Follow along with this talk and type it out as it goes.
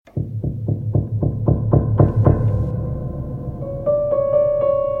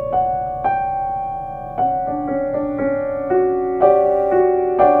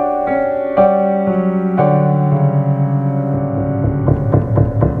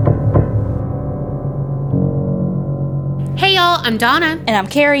I'm Donna. And I'm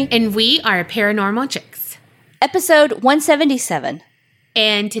Carrie. And we are Paranormal Chicks. Episode 177.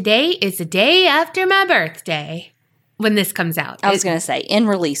 And today is the day after my birthday when this comes out. I was going to say, in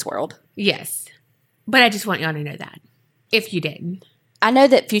release world. Yes. But I just want y'all to know that, if you didn't. I know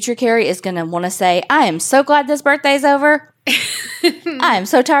that future Carrie is going to want to say, I am so glad this birthday's over. I am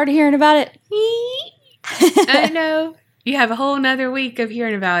so tired of hearing about it. I know. You have a whole nother week of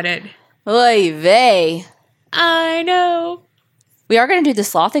hearing about it. Oy vey. I know. We are going to do the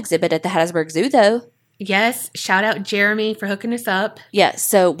sloth exhibit at the Hattiesburg Zoo, though. Yes. Shout out Jeremy for hooking us up. Yes.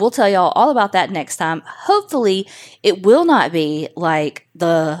 So we'll tell y'all all about that next time. Hopefully, it will not be like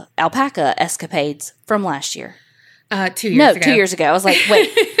the alpaca escapades from last year. 2 years ago. 2 years ago. I was like,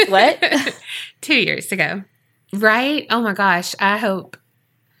 wait, what? 2 years ago. Right? Oh my gosh. I hope.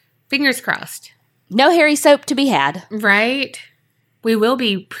 Fingers crossed. No hairy soap to be had. Right? We will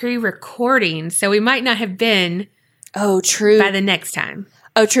be pre-recording, so we might not have been. Oh, true. By the next time.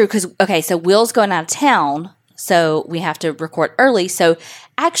 Oh, true. Because, okay, so Will's going out of town, so we have to record early. So,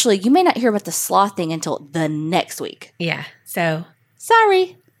 actually, you may not hear about the sloth thing until the next week. Yeah. So.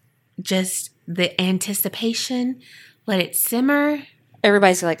 Sorry. Just the anticipation. Let it simmer.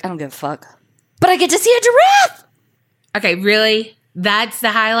 Everybody's like, I don't give a fuck. But I get to see a giraffe! Okay, really? That's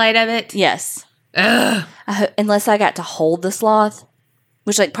the highlight of it? Yes. Ugh. Unless I got to hold the sloth,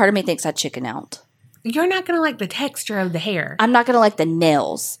 which, like, part of me thinks I'd chicken out. You're not going to like the texture of the hair. I'm not going to like the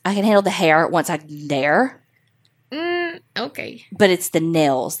nails. I can handle the hair once I dare. Okay. But it's the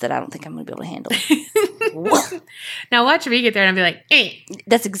nails that I don't think I'm going to be able to handle. Now watch me get there and I'll be like, eh.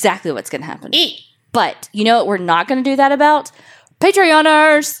 That's exactly what's going to happen. Eh. But you know what we're not going to do that about?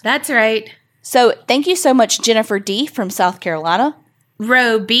 Patreoners! That's right. So thank you so much, Jennifer D. from South Carolina.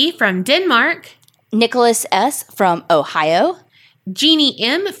 Ro B. from Denmark. Nicholas S. from Ohio. Jeannie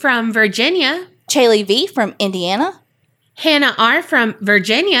M. from Virginia. Chaley V. from Indiana. Hannah R. from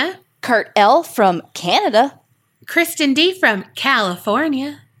Virginia. Kurt L. from Canada. Kristen D. from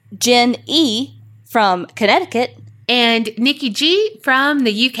California. Jen E. from Connecticut. And Nikki G. from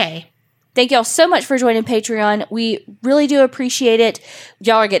the UK. Thank y'all so much for joining Patreon. We really do appreciate it.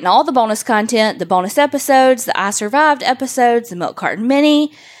 Y'all are getting all the bonus content, the bonus episodes, the I Survived episodes, the Milk Carton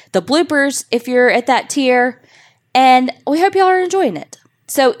Mini, the bloopers if you're at that tier. And we hope y'all are enjoying it.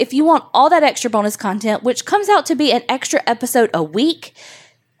 So if you want all that extra bonus content, which comes out to be an extra episode a week,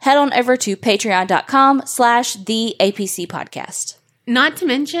 head on over to patreon.com/theapcpodcast. Not to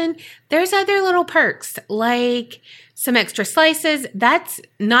mention, there's other little perks, like some extra slices. That's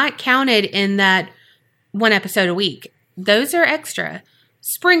not counted in that one episode a week. Those are extra.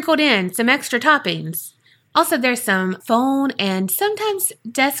 Sprinkled in, some extra toppings. Also, there's some phone and sometimes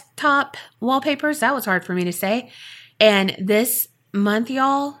desktop wallpapers. That was hard for me to say. And this month,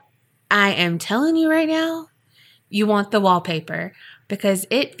 y'all, I am telling you right now, you want the wallpaper because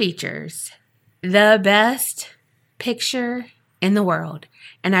it features the best picture in the world.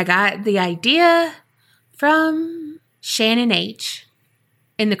 And I got the idea from Shannon H.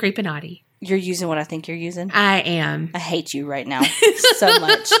 in the Creepinati. You're using what I think you're using? I am. I hate you right now so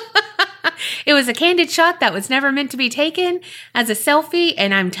much. It was a candid shot that was never meant to be taken as a selfie,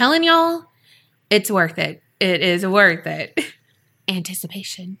 and I'm telling y'all, it's worth it. It is worth it.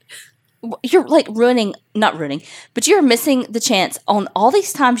 Anticipation. You're like not ruining, but you're missing the chance on all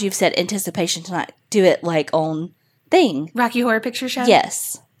these times you've said anticipation to not do it like on thing. Rocky Horror Picture Show?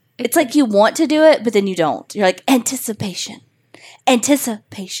 Yes. It's like you want to do it, but then you don't. You're like, anticipation, but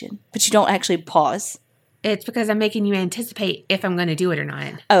you don't actually pause. It's because I'm making you anticipate if I'm going to do it or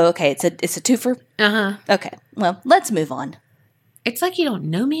not. Oh, okay. It's a twofer? Uh-huh. Okay. Well, let's move on. It's like you don't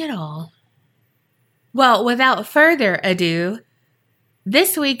know me at all. Well, without further ado,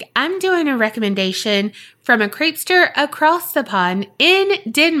 this week I'm doing a recommendation from a creepster across the pond in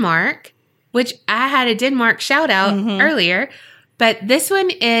Denmark, which I had a Denmark shout out earlier, but this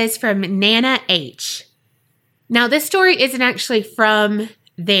one is from Nana H. Now, this story isn't actually from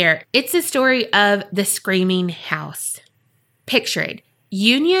there. It's the story of the Screaming House. Picture it.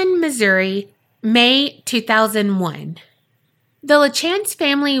 Union, Missouri, May 2001. The LaChance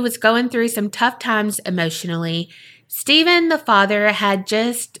family was going through some tough times emotionally. Stephen, the father, had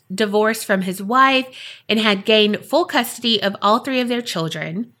just divorced from his wife and had gained full custody of all three of their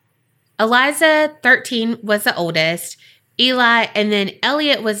children. Eliza, 13, was the oldest. Eli, and then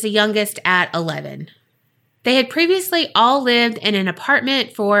Elliot was the youngest at 11. They had previously all lived in an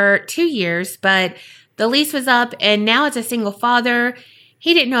apartment for 2 years, but the lease was up, and now as a single father,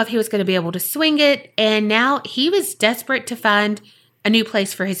 he didn't know if he was going to be able to swing it, and now he was desperate to find a new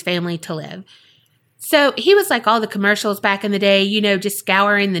place for his family to live. So he was like all the commercials back in the day, just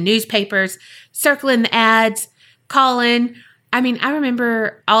scouring the newspapers, circling the ads, calling, I mean, I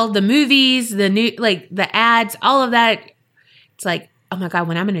remember all the movies, the new, like the ads, all of that. It's like, oh my God,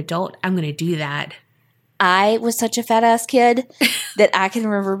 when I'm an adult, I'm going to do that. I was such a fat ass kid that I can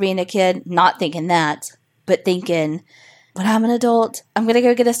remember being a kid, not thinking that, but thinking, when I'm an adult, I'm going to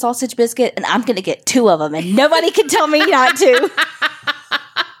go get a sausage biscuit and I'm going to get 2 of them and nobody can tell me not to.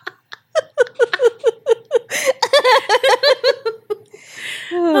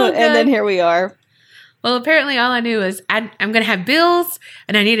 And then here we are. Well, apparently all I knew was I'm going to have bills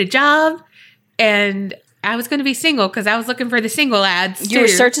and I need a job and I was going to be single because I was looking for the single ads. You were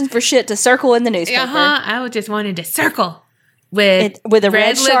searching for shit to circle in the newspaper. I just wanted to circle with a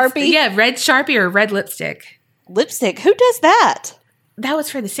red Sharpie. Yeah, red Sharpie or red lipstick. Lipstick? Who does that? That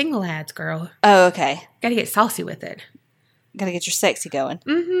was for the single ads, girl. Oh, okay. Got to get saucy with it. Got to get your sexy going.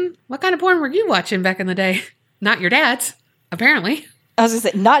 Mm-hmm. What kind of porn were you watching back in the day? Not your dad's, apparently. I was going to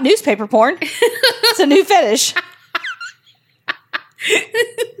say, not newspaper porn. It's a new fetish.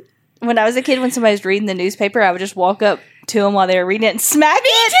 When I was a kid, when somebody was reading the newspaper, I would just walk up to them while they were reading it and smack it.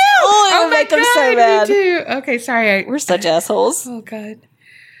 Me too! Oh, it would make them so bad. Me too. Okay, sorry. We're such assholes. Oh, God.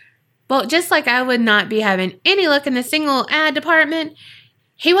 Well, just like I would not be having any luck in the single ad department,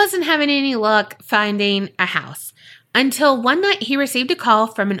 he wasn't having any luck finding a house. Until one night he received a call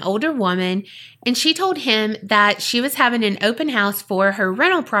from an older woman, and she told him that she was having an open house for her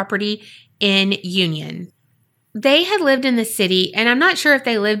rental property in Union. They had lived in the city, and I'm not sure if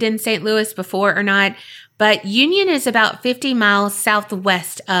they lived in St. Louis before or not, but Union is about 50 miles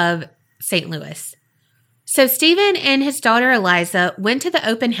southwest of St. Louis. So Stephen and his daughter Eliza went to the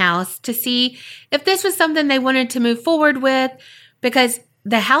open house to see if this was something they wanted to move forward with, because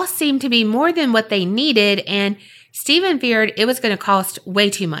the house seemed to be more than what they needed, and Stephen feared it was going to cost way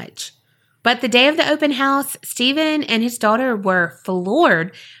too much. But the day of the open house, Stephen and his daughter were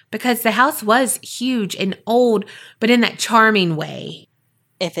floored because the house was huge and old, but in that charming way.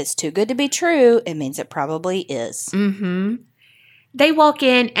 If it's too good to be true, it means it probably is. Mm-hmm. They walk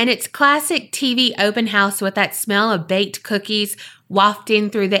in, and it's classic TV open house with that smell of baked cookies wafting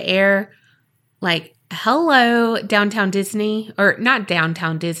through the air. Like, hello, Downtown Disney. Or not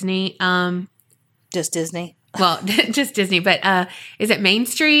Downtown Disney. Just Disney. Well, just Disney, but is it Main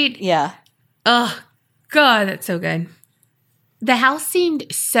Street? Yeah. Oh, God, that's so good. The house seemed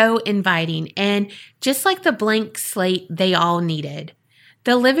so inviting, and just like the blank slate they all needed.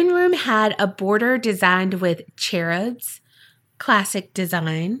 The living room had a border designed with cherubs, classic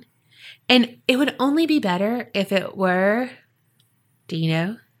design, and it would only be better if it were, do you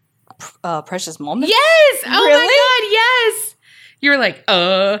know? Precious Moments? Yes! Oh Really? my God, yes! You were like,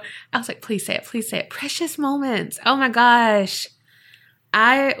 I was like, please say it. Precious Moments. Oh my gosh.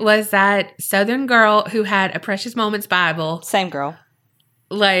 I was that Southern girl who had a Precious Moments Bible. Same girl.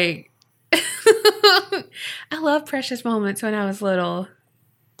 Like, I love Precious Moments when I was little.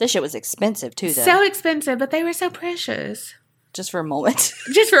 This shit was expensive too, though. So expensive, but they were so precious. Just for a moment.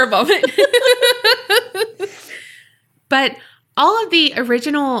 Just for a moment. But all of the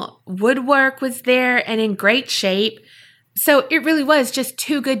original woodwork was there and in great shape. So it really was just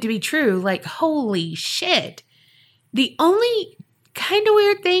too good to be true. Like, holy shit. The only kind of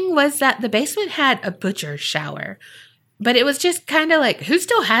weird thing was that the basement had a butcher's shower. But it was just kind of like, who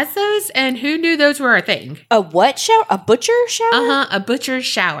still has those? And who knew those were a thing? A what shower? A butcher shower? Uh-huh, a butcher's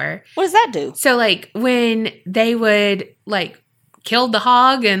shower. What does that do? So, like, when they would, like, kill the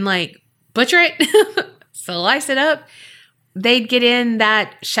hog and, like, butcher it, slice it up, they'd get in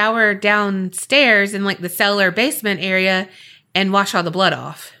that shower downstairs in, like, the cellar basement area and wash all the blood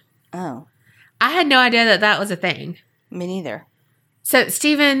off. Oh. I had no idea that that was a thing. Me neither. So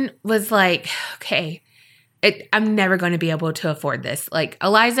Stephen was like, okay, I'm never going to be able to afford this. Like,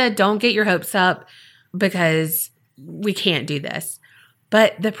 Eliza, don't get your hopes up because we can't do this.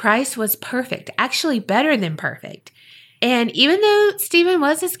 But the price was perfect, actually better than perfect. And even though Stephen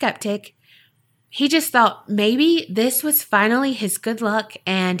was a skeptic, he just thought maybe this was finally his good luck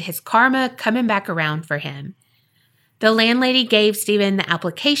and his karma coming back around for him. The landlady gave Stephen the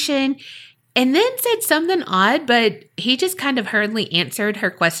application and then said something odd, but he just kind of hurriedly answered her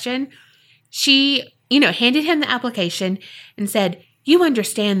question. She, handed him the application and said, "You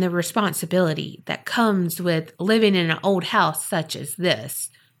understand the responsibility that comes with living in an old house such as this,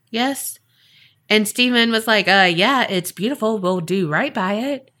 yes?" And Stephen was like, yeah, it's beautiful. We'll do right by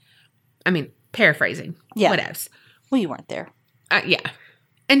it. I mean, paraphrasing. Yeah. What else? Well, you weren't there. Yeah.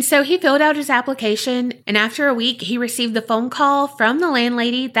 And so he filled out his application, and after a week, he received the phone call from the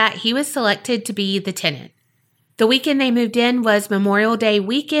landlady that he was selected to be the tenant. The weekend they moved in was Memorial Day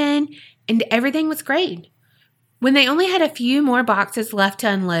weekend, and everything was great. When they only had a few more boxes left to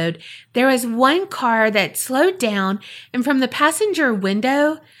unload, there was one car that slowed down, and from the passenger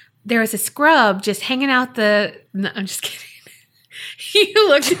window, there was a scrub just hanging out the... No, I'm just kidding. You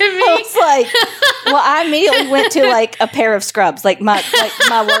looked at me. I was like, well, I immediately went to like a pair of scrubs, like my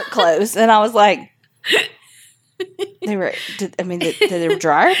work clothes, and I was like, did the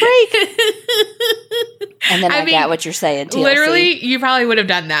dryer break? And then I got what you're saying, TLC. Literally, you probably would have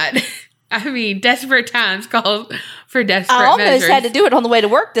done that. I mean, desperate times call for desperate I almost measures. had to do it on the way to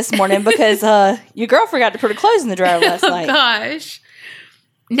work this morning because your girl forgot to put her clothes in the dryer last night. Oh, gosh.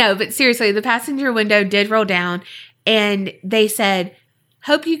 No, but seriously, the passenger window did roll down, and they said,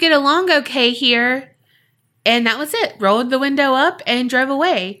 "Hope you get along okay here." And that was it. Rolled the window up and drove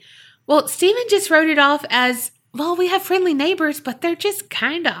away. Well, Stephen just wrote it off as, well, we have friendly neighbors, but they're just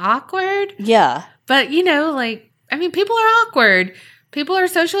kind of awkward. Yeah. But, people are awkward. People are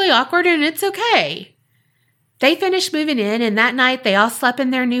socially awkward, and it's okay. They finished moving in, and that night they all slept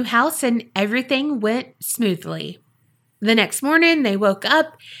in their new house, and everything went smoothly. The next morning, they woke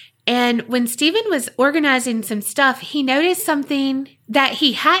up, and when Stephen was organizing some stuff, he noticed something that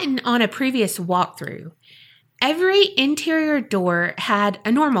he hadn't on a previous walkthrough. Every interior door had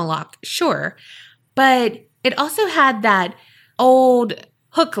a normal lock, sure, but it also had that old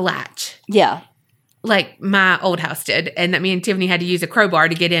hook latch. Yeah. Like my old house did, and that me and Tiffany had to use a crowbar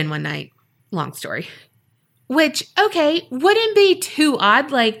to get in one night. Long story. Which, okay, wouldn't be too odd.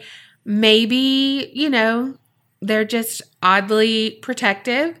 Like, maybe, they're just oddly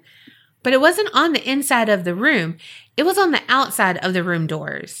protective. But it wasn't on the inside of the room. It was on the outside of the room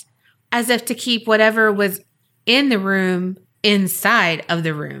doors, as if to keep whatever was in the room inside of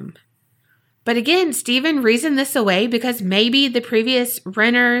the room. But again, Stephen reasoned this away because maybe the previous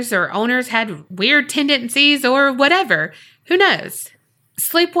renters or owners had weird tendencies or whatever. Who knows?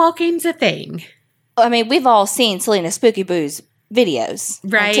 Sleepwalking's a thing. I mean, we've all seen Selena Spooky Boo's videos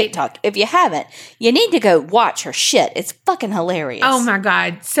on TikTok. If you haven't, you need to go watch her shit. It's fucking hilarious. Oh my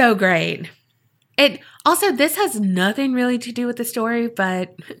God. So great. Also, this has nothing really to do with the story,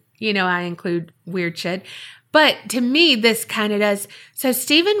 but, I include weird shit. But to me, this kind of does. So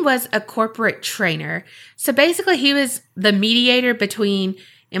Stephen was a corporate trainer. So basically, he was the mediator between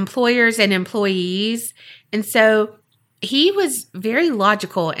employers and employees. And so he was very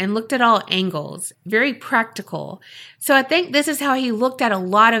logical and looked at all angles, very practical. So I think this is how he looked at a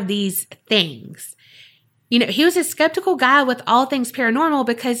lot of these things. He was a skeptical guy with all things paranormal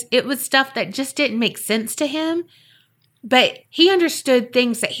because it was stuff that just didn't make sense to him. But he understood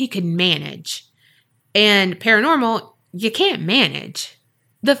things that he could manage. And paranormal, you can't manage.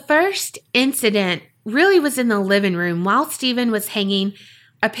 The first incident really was in the living room while Stephen was hanging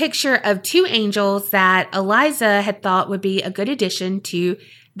a picture of two angels that Eliza had thought would be a good addition to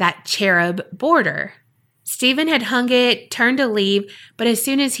that cherub border. Stephen had hung it, turned to leave, but as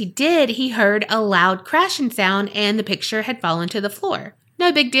soon as he did, he heard a loud crashing sound and the picture had fallen to the floor.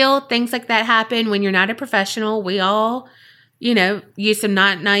 No big deal. Things like that happen when you're not a professional. We all use some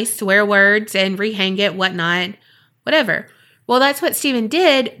not nice swear words and rehang it, whatnot, whatever. Well, that's what Stephen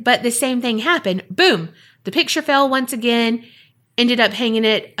did, but the same thing happened. Boom. The picture fell once again, ended up hanging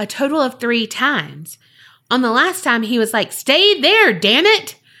it a total of 3 times. On the last time, he was like, "Stay there, damn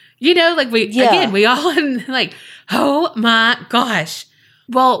it." We all like, oh my gosh.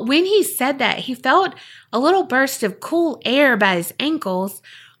 Well, when he said that, he felt a little burst of cool air by his ankles.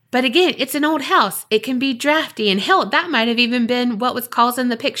 But again, it's an old house. It can be drafty, and hell, that might have even been what was causing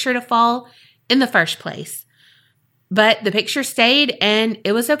the picture to fall in the first place. But the picture stayed, and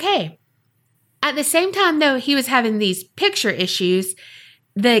it was okay. At the same time, though, he was having these picture issues,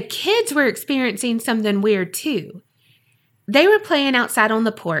 the kids were experiencing something weird, too. They were playing outside on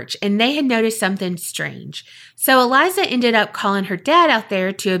the porch, and they had noticed something strange. So Eliza ended up calling her dad out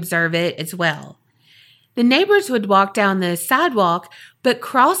there to observe it as well. The neighbors would walk down the sidewalk, but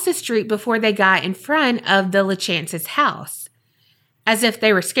cross the street before they got in front of the LaChance's house, as if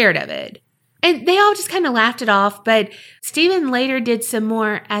they were scared of it. And they all just kind of laughed it off, but Stephen later did some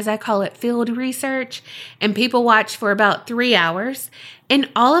more, as I call it, field research, and people watched for about 3 hours, and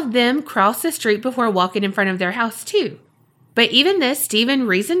all of them crossed the street before walking in front of their house too. But even this, Stephen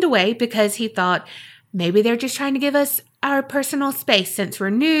reasoned away because he thought, maybe they're just trying to give us our personal space since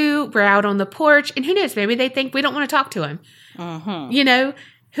we're new, we're out on the porch, and who knows, maybe they think we don't want to talk to him.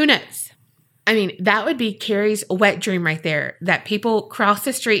 Who knows? I mean, that would be Carrie's wet dream right there, that people cross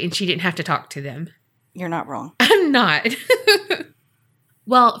the street and she didn't have to talk to them. You're not wrong. I'm not.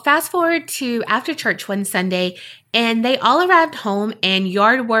 Well, fast forward to after church one Sunday, and they all arrived home and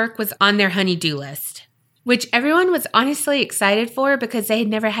yard work was on their honey-do list, which everyone was honestly excited for because they had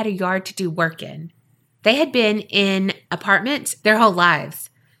never had a yard to do work in. They had been in apartments their whole lives.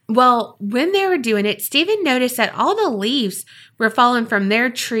 Well, when they were doing it, Stephen noticed that all the leaves were falling from their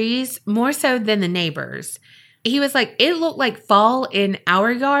trees more so than the neighbors. He was like, it looked like fall in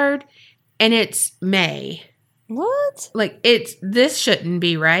our yard, and it's May. What? Like, this shouldn't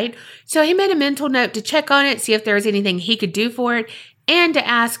be right. So he made a mental note to check on it, see if there was anything he could do for it, and to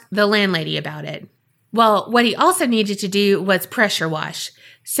ask the landlady about it. Well, what he also needed to do was pressure wash.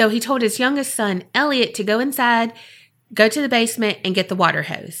 So he told his youngest son, Elliot, to go inside, go to the basement, and get the water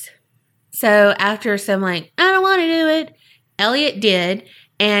hose. So after some I don't want to do it, Elliot did.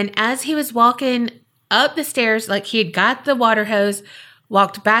 And as he was walking up the stairs, he had got the water hose,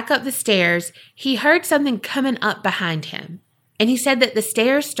 walked back up the stairs, he heard something coming up behind him. And he said that the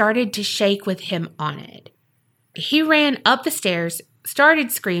stairs started to shake with him on it. He ran up the stairs,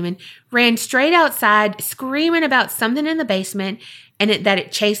 started screaming, ran straight outside, screaming about something in the basement, and that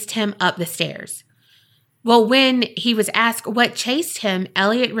it chased him up the stairs. Well, when he was asked what chased him,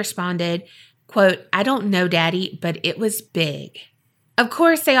 Elliot responded, quote, "I don't know, Daddy, but it was big." Of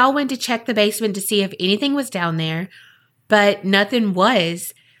course, they all went to check the basement to see if anything was down there, but nothing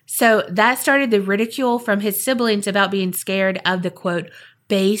was. So that started the ridicule from his siblings about being scared of the, quote,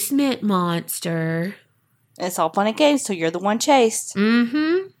 basement monster. It's all fun and games till you're the one chased.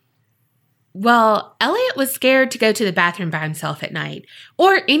 Mm-hmm. Well, Elliot was scared to go to the bathroom by himself at night,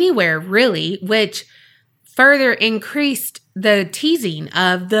 or anywhere really, which further increased the teasing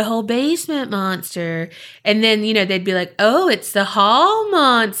of the whole basement monster. And then, they'd be like, oh, it's the hall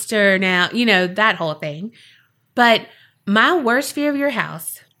monster now, that whole thing. But my worst fear of your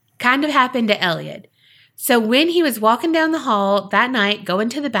house kind of happened to Elliot. So when he was walking down the hall that night, going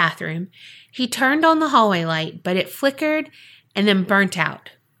to the bathroom, he turned on the hallway light, but it flickered and then burnt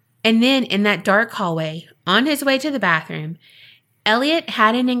out. And then in that dark hallway, on his way to the bathroom, Elliot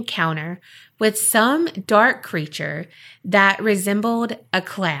had an encounter with some dark creature that resembled a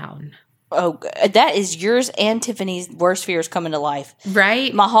clown. Oh, that is yours and Tiffany's worst fears coming to life.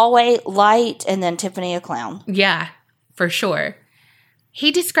 Right? My hallway light and then Tiffany a clown. Yeah, for sure. He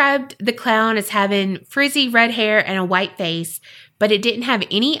described the clown as having frizzy red hair and a white face, but it didn't have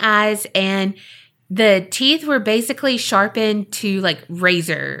any eyes, and the teeth were basically sharpened to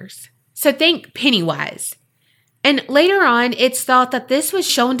razors. So think Pennywise. And later on, it's thought that this was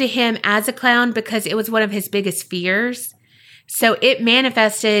shown to him as a clown because it was one of his biggest fears. So it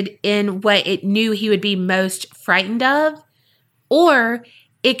manifested in what it knew he would be most frightened of. Or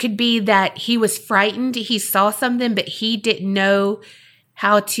it could be that he was frightened, he saw something, but he didn't know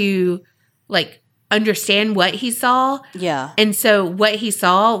how to understand what he saw. Yeah. And so what he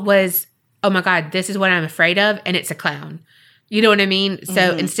saw was, oh my God, this is what I'm afraid of, and it's a clown. You know what I mean?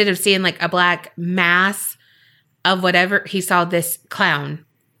 So instead of seeing a black mass of whatever, he saw this clown.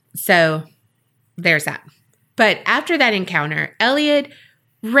 So there's that. But after that encounter, Elliot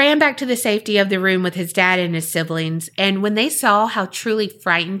ran back to the safety of the room with his dad and his siblings. And when they saw how truly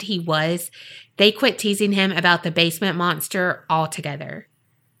frightened he was, they quit teasing him about the basement monster altogether.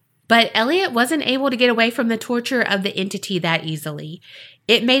 But Elliot wasn't able to get away from the torture of the entity that easily.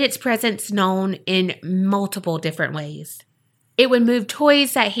 It made its presence known in multiple different ways. It would move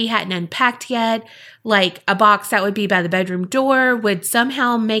toys that he hadn't unpacked yet, like a box that would be by the bedroom door would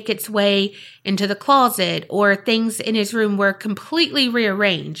somehow make its way into the closet, or things in his room were completely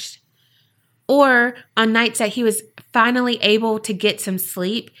rearranged. Or on nights that he was finally able to get some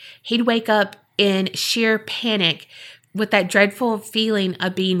sleep, he'd wake up in sheer panic with that dreadful feeling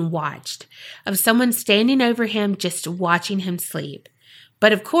of being watched, of someone standing over him just watching him sleep.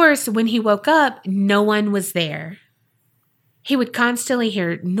 But of course, when he woke up, no one was there. He would constantly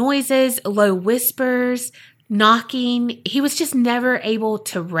hear noises, low whispers, knocking. He was just never able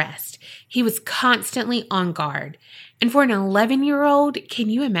to rest. He was constantly on guard. And for an 11-year-old, can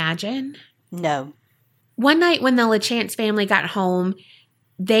you imagine? No. One night when the LaChance family got home,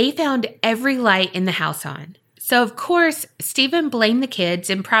 they found every light in the house on. So, of course, Stephen blamed the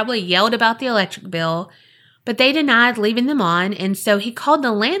kids and probably yelled about the electric bill, but they denied leaving them on, and so he called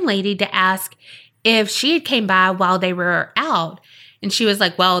the landlady to ask if she had came by while they were out. And she was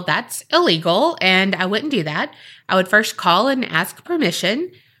like, well, that's illegal, and I wouldn't do that. I would first call and ask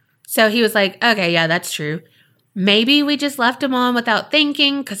permission. So he was like, okay, yeah, that's true. Maybe we just left them on without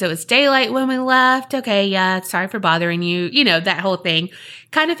thinking because it was daylight when we left. Okay, yeah, sorry for bothering you. That whole thing.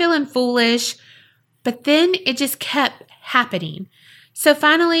 Kind of feeling foolish. But then it just kept happening. So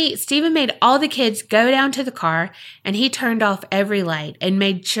finally, Stephen made all the kids go down to the car, and he turned off every light and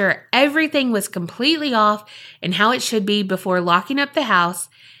made sure everything was completely off and how it should be before locking up the house,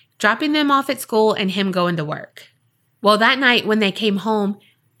 dropping them off at school, and him going to work. Well, that night when they came home,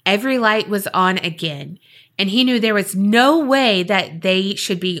 every light was on again. And he knew there was no way that they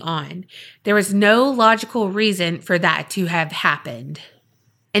should be on. There was no logical reason for that to have happened.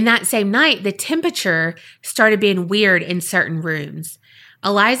 And that same night, the temperature started being weird in certain rooms.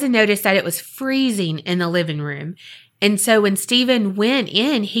 Eliza noticed that it was freezing in the living room. And so when Stephen went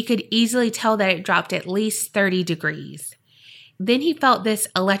in, he could easily tell that it dropped at least 30 degrees. Then he felt this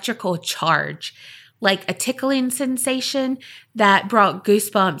electrical charge, like a tickling sensation that brought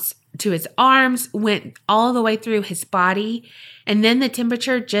goosebumps to his arms, went all the way through his body, and then the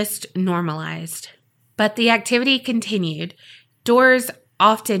temperature just normalized. But the activity continued. Doors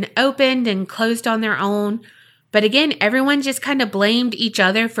often opened and closed on their own. But again, everyone just kind of blamed each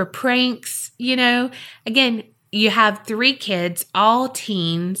other for pranks, you know. Again, you have 3 kids, all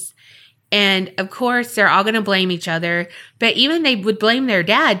teens, and of course, they're all going to blame each other. But even they would blame their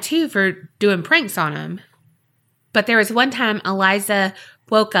dad, too, for doing pranks on them. But there was one time Eliza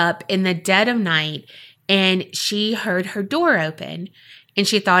woke up in the dead of night and she heard her door open. And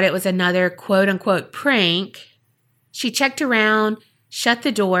she thought it was another quote-unquote prank. She checked around, shut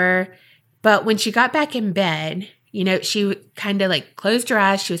the door. But when she got back in bed, you know, she kind of like closed her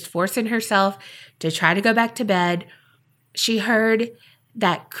eyes. She was forcing herself to try to go back to bed. She heard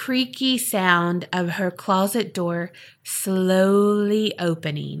that creaky sound of her closet door slowly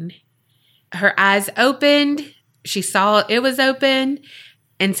opening. Her eyes opened. She saw it was open.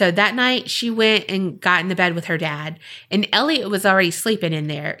 And so that night she went and got in the bed with her dad. And Elliot was already sleeping in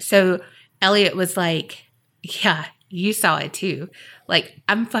there. So Elliot was like, yeah, you saw it too. Like,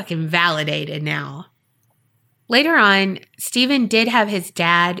 I'm fucking validated now. Later on, Stephen did have his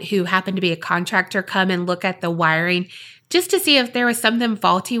dad, who happened to be a contractor, come and look at the wiring just to see if there was something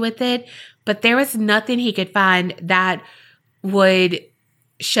faulty with it. But there was nothing he could find that would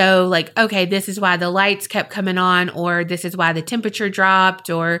show like, okay, this is why the lights kept coming on, or this is why the temperature dropped,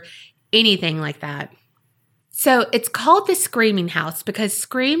 or anything like that. So it's called the Screaming House because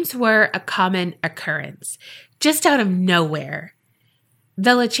screams were a common occurrence, just out of nowhere.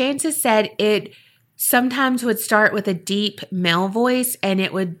 The LaChances said it sometimes would start with a deep male voice, and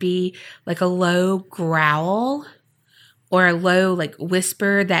it would be like a low growl or a low like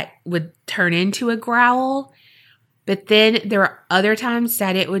whisper that would turn into a growl. But then there were other times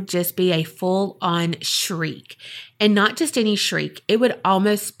that it would just be a full-on shriek. And not just any shriek. It would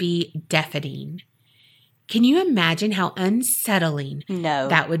almost be deafening. Can you imagine how unsettling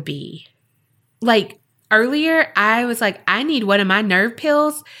that would be? Like, earlier, I was like, I need one of my nerve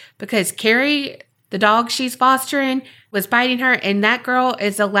pills because Carrie, the dog she's fostering, was biting her. And that girl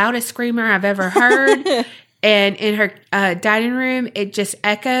is the loudest screamer I've ever heard. And in her dining room, it just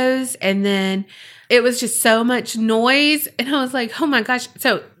echoes. And then it was just so much noise. And I was like, oh my gosh.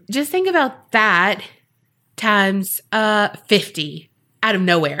 So just think about that times 50 out of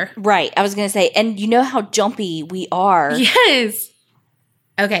nowhere. Right. I was going to say, and you know how jumpy we are. Yes.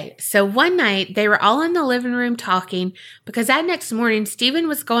 Okay. So one night they were all in the living room talking because that next morning Stephen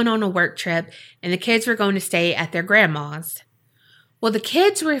was going on a work trip and the kids were going to stay at their grandma's. Well, the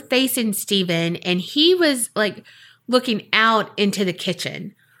kids were facing Stephen and he was like looking out into the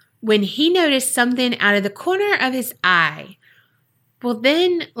kitchen when he noticed something out of the corner of his eye. Well,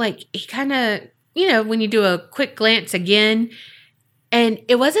 then like he kind of, you know, when you do a quick glance again, and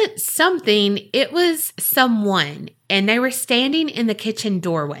it wasn't something, it was someone, and they were standing in the kitchen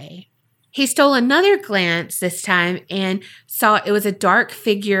doorway. He stole another glance this time and saw it was a dark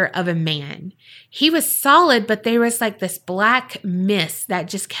figure of a man. He was solid, but there was like this black mist that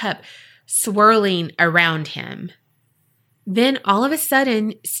just kept swirling around him. Then all of a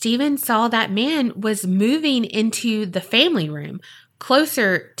sudden, Stephen saw that man was moving into the family room,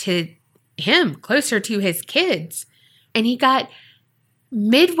 closer to him, closer to his kids. And he got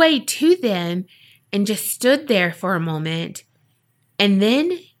midway to them and just stood there for a moment. And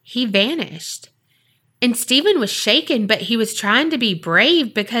then he vanished. And Stephen was shaken, but he was trying to be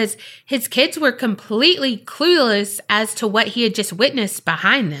brave because his kids were completely clueless as to what he had just witnessed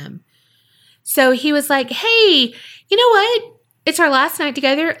behind them. So he was like, hey, you know what? It's our last night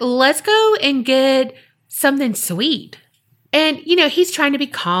together. Let's go and get something sweet. And, you know, he's trying to be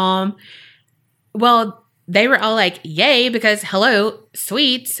calm. Well, they were all like, yay, because hello,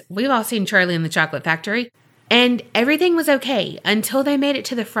 sweets. We've all seen Charlie and the Chocolate Factory. And everything was okay until they made it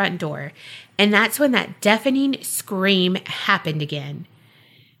to the front door. And that's when that deafening scream happened again.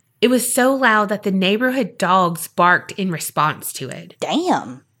 It was so loud that the neighborhood dogs barked in response to it.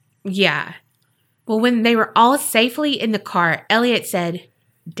 Damn. Yeah. Well, when they were all safely in the car, Elliot said,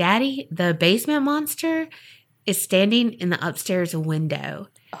 Daddy, the basement monster is standing in the upstairs window.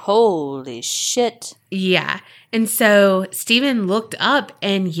 Holy shit. Yeah. And so Stephen looked up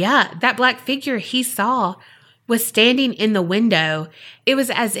and that black figure he saw was standing in the window. It was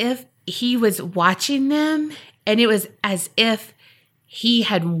as if he was watching them, and it was as if he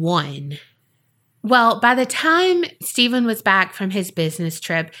had won. Well, by the time Stephen was back from his business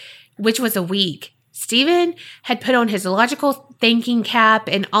trip, which was a week, Stephen had put on his logical thinking cap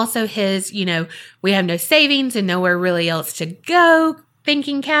and also his, we have no savings and nowhere really else to go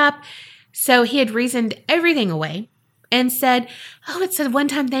thinking cap. So he had reasoned everything away and said, oh, it's a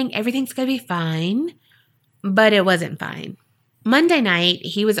one-time thing. Everything's going to be fine. But it wasn't fine. Monday night,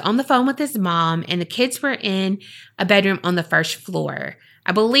 he was on the phone with his mom, and the kids were in a bedroom on the first floor.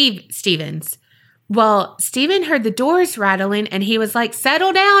 I believe Stephen's. Well, Stephen heard the doors rattling, and he was like,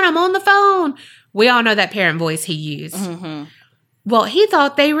 settle down, I'm on the phone. We all know that parent voice he used. Mm-hmm. Well, he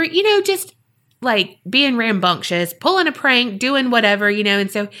thought they were, just like being rambunctious, pulling a prank, doing whatever, and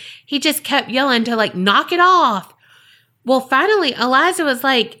so he just kept yelling to like knock it off. Well, finally, Eliza was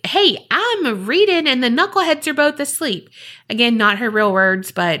like, hey, I'm reading and the knuckleheads are both asleep. Again, not her real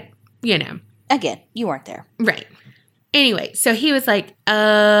words, but, Again, you weren't there. Right. Anyway, so he was like,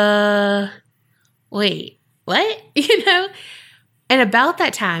 wait, what? And about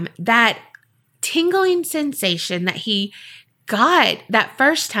that time, that tingling sensation that he got that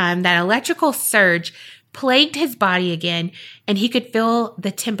first time, that electrical surge plagued his body again, and he could feel the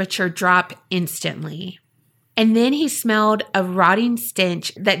temperature drop instantly. And then he smelled a rotting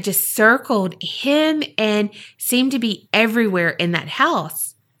stench that just circled him and seemed to be everywhere in that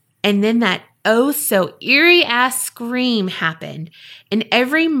house. And then that so eerie ass scream happened, and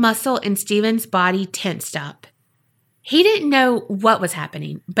every muscle in Stephen's body tensed up. He didn't know what was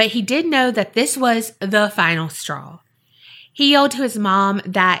happening, but he did know that this was the final straw. He yelled to his mom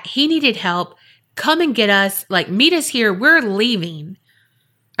that he needed help. Come and get us, meet us here, we're leaving.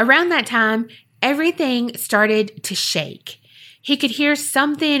 Around that time, everything started to shake. He could hear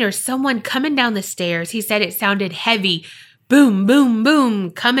something or someone coming down the stairs. He said it sounded heavy, boom, boom, boom,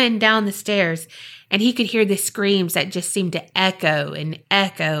 coming down the stairs. And he could hear the screams that just seemed to echo and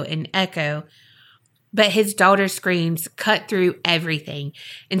echo and echo. But his daughter's screams cut through everything.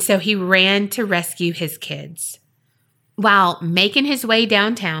 And so he ran to rescue his kids. While making his way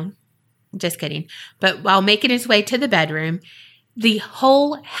downtown, just kidding, but while making his way to the bedroom, the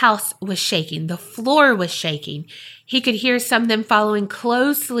whole house was shaking. The floor was shaking. He could hear some of them following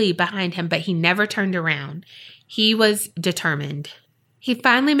closely behind him, but he never turned around. He was determined. He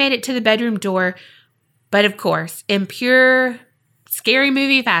finally made it to the bedroom door, but of course, in pure scary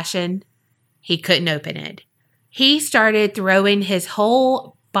movie fashion, he couldn't open it. He started throwing his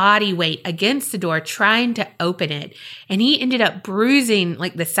whole body weight against the door, trying to open it, and he ended up bruising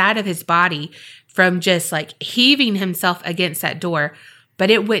the side of his body from just heaving himself against that door, but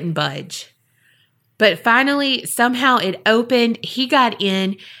it wouldn't budge. But finally, somehow it opened, he got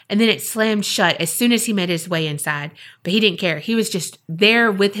in, and then it slammed shut as soon as he made his way inside. But he didn't care. He was just there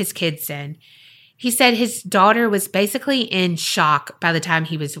with his kids then. He said his daughter was basically in shock by the time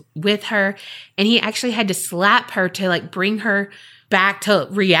he was with her, and he actually had to slap her to bring her back to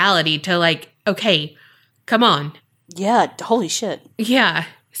reality, to okay, come on. Yeah, holy shit. Yeah.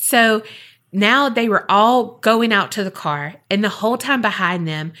 So now they were all going out to the car, and the whole time behind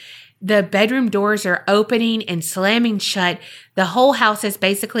them, the bedroom doors are opening and slamming shut. The whole house is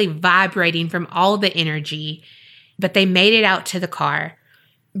basically vibrating from all the energy, but they made it out to the car.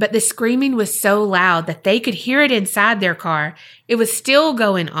 But the screaming was so loud that they could hear it inside their car. It was still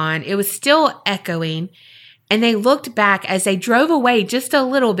going on. It was still echoing. And they looked back as they drove away just a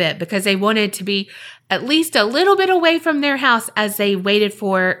little bit because they wanted to be at least a little bit away from their house as they waited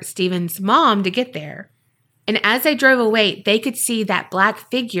for Stephen's mom to get there. And as they drove away, they could see that black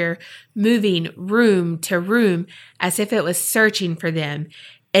figure moving room to room as if it was searching for them.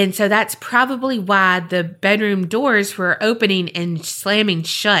 And so that's probably why the bedroom doors were opening and slamming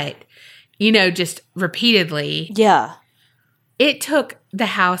shut, just repeatedly. Yeah. It took the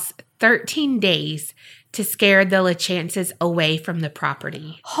house 13 days to scare the LaChances away from the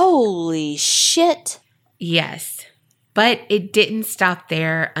property. Holy shit. Yes, but it didn't stop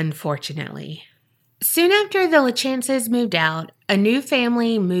there, unfortunately. Soon after the LaChances moved out, a new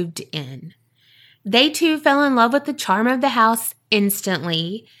family moved in. They too fell in love with the charm of the house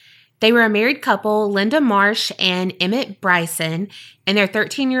instantly. They were a married couple, Linda Marsh and Emmett Bryson, and their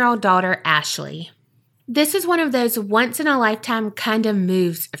 13-year-old daughter, Ashley. This is one of those once-in-a-lifetime kind of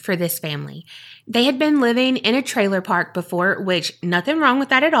moves for this family. They had been living in a trailer park before, which nothing wrong with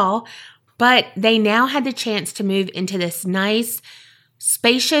that at all, but they now had the chance to move into this nice,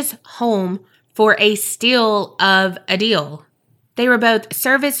 spacious home for a steal of a deal. They were both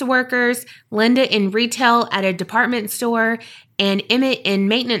service workers, Linda in retail at a department store, and Emmett in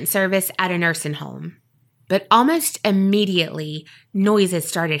maintenance service at a nursing home. But almost immediately, noises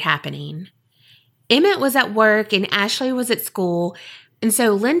started happening. Emmett was at work and Ashley was at school, and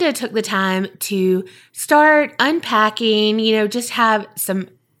so Linda took the time to start unpacking, just have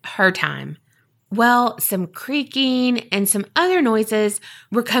her time. Well, some creaking and some other noises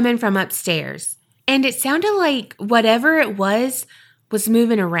were coming from upstairs. And it sounded like whatever it was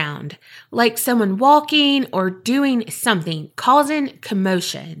moving around, like someone walking or doing something, causing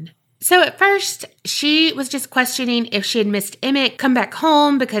commotion. So at first, she was just questioning if she had missed Emmett come back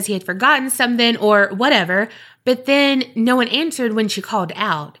home because he had forgotten something or whatever, but then no one answered when she called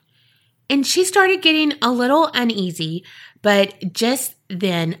out. And she started getting a little uneasy, but just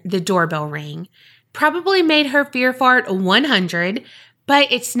then the doorbell rang. Probably made her fear fart 100,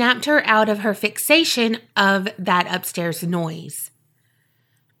 but it snapped her out of her fixation of that upstairs noise.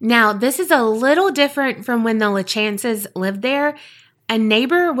 Now, this is a little different from when the LaChances lived there. A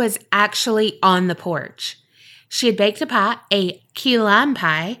neighbor was actually on the porch. She had baked a pie, a key lime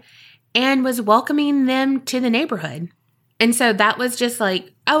pie, and was welcoming them to the neighborhood. And so that was just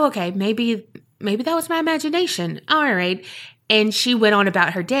like, oh, okay, maybe that was my imagination. All right. And she went on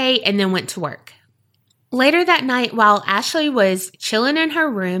about her day and then went to work. Later that night, while Ashley was chilling in her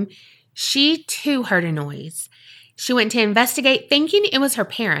room, she too heard a noise. She went to investigate, thinking it was her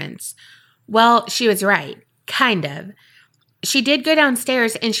parents. Well, she was right, kind of. She did go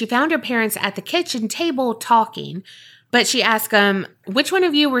downstairs and she found her parents at the kitchen table talking, but she asked them, which one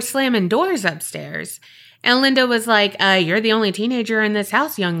of you were slamming doors upstairs? And Linda was like, you're the only teenager in this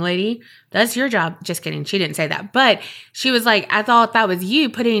house, young lady. That's your job. Just kidding. She didn't say that. But she was like, I thought that was you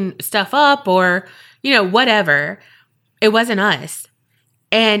putting stuff up or, whatever. It wasn't us.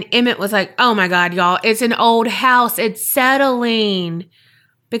 And Emmett was like, oh my God, y'all, it's an old house. It's settling.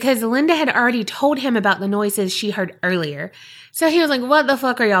 Because Linda had already told him about the noises she heard earlier. So he was like, what the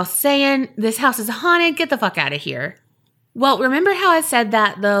fuck are y'all saying? This house is haunted. Get the fuck out of here. Well, remember how I said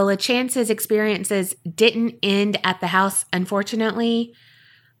that the LaChances experiences didn't end at the house, unfortunately?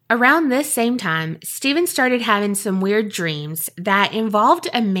 Around this same time, Stephen started having some weird dreams that involved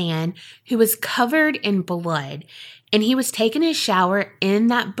a man who was covered in blood, and he was taking a shower in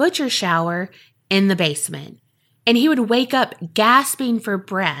that butcher shower in the basement. And he would wake up gasping for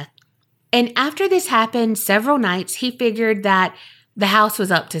breath. And after this happened several nights, he figured that the house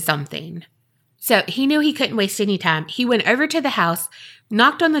was up to something. So he knew he couldn't waste any time. He went over to the house,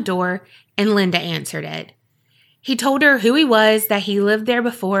 knocked on the door, and Linda answered it. He told her who he was, that he lived there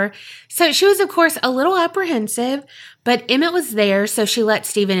before. So she was, of course, a little apprehensive, but Emmett was there, so she let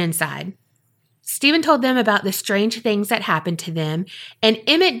Stephen inside. Stephen told them about the strange things that happened to them, and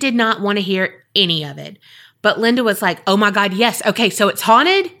Emmett did not want to hear any of it. But Linda was like, oh my God, yes. Okay, so it's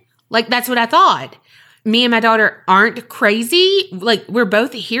haunted? Like, that's what I thought. Me and my daughter aren't crazy. Like, we're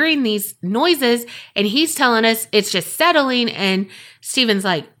both hearing these noises, and he's telling us it's just settling. And Stephen's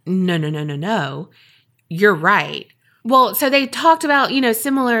like, no. You're right. Well, so they talked about,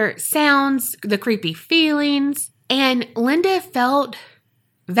 similar sounds, the creepy feelings, and Linda felt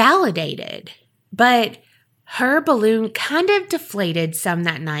validated. But her balloon kind of deflated some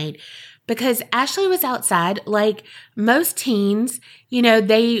that night because Ashley was outside. Like most teens,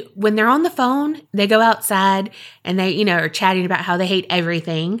 when they're on the phone, they go outside and they, are chatting about how they hate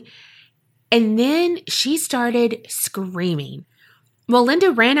everything. And then she started screaming. Well,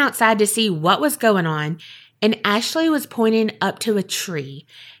 Linda ran outside to see what was going on, and Ashley was pointing up to a tree,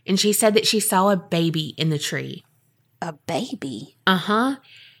 and she said that she saw a baby in the tree. A baby? Uh-huh.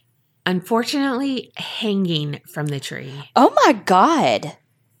 Unfortunately, hanging from the tree. Oh my God.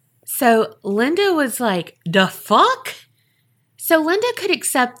 So Linda was like, the fuck? So Linda could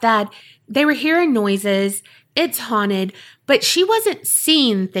accept that they were hearing noises, it's haunted, but she wasn't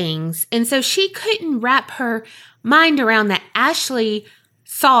seeing things. And so she couldn't wrap her mind around that Ashley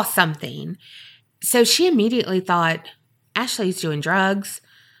saw something. So she immediately thought, Ashley's doing drugs.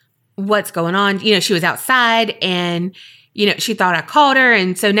 What's going on? She was outside and, she thought I called her.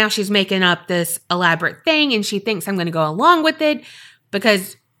 And so now she's making up this elaborate thing and she thinks I'm going to go along with it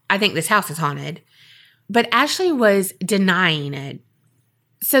because I think this house is haunted. But Ashley was denying it.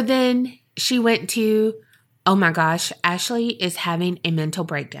 So then she went to, oh my gosh, Ashley is having a mental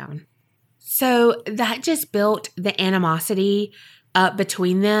breakdown. So that just built the animosity up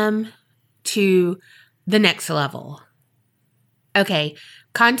between them to the next level. Okay,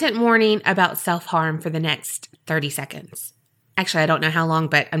 content warning about self-harm for the next 30 seconds. Actually, I don't know how long,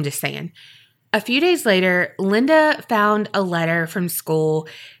 but I'm just saying. A few days later, Linda found a letter from school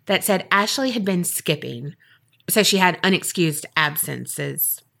that said Ashley had been skipping. So she had unexcused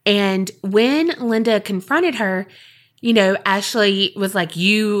absences. And when Linda confronted her, Ashley was like,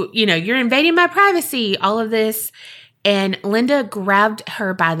 you're invading my privacy, all of this. And Linda grabbed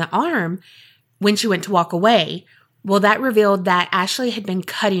her by the arm when she went to walk away. Well, that revealed that Ashley had been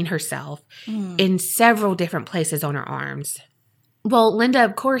cutting herself in several different places on her arms. Well, Linda,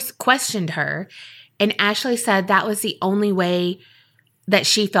 of course, questioned her, and Ashley said that was the only way that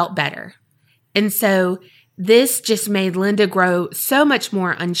she felt better. And so this just made Linda grow so much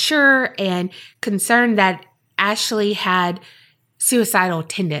more unsure and concerned that Ashley had suicidal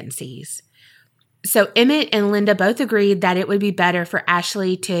tendencies. So Emmett and Linda both agreed that it would be better for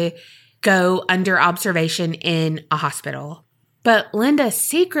Ashley to go under observation in a hospital. But Linda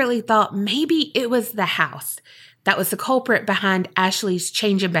secretly thought maybe it was the house that was the culprit behind Ashley's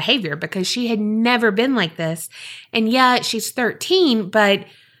change in behavior, because she had never been like this. And yeah, she's 13, but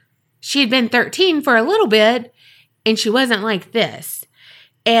she had been 13 for a little bit, and she wasn't like this.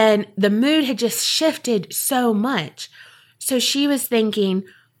 And the mood had just shifted so much. So she was thinking,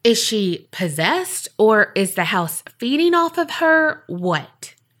 is she possessed, or is the house feeding off of her?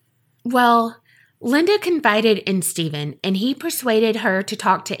 What? Well, Linda confided in Stephen, and he persuaded her to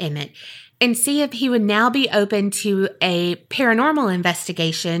talk to Emmett and see if he would now be open to a paranormal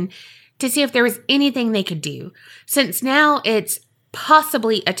investigation to see if there was anything they could do, since now it's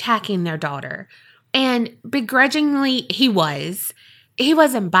possibly attacking their daughter. And begrudgingly, he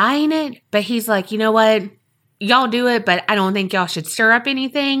wasn't buying it, but he's like, you know what? Y'all do it, but I don't think y'all should stir up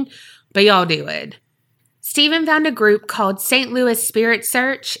anything, but y'all do it. Stephen found a group called St. Louis Spirit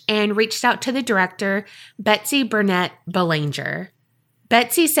Search and reached out to the director, Betsy Burnett Belanger.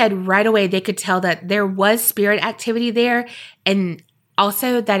 Betsy said right away they could tell that there was spirit activity there, and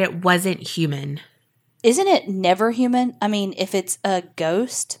also that it wasn't human. Isn't it never human? I mean, if it's a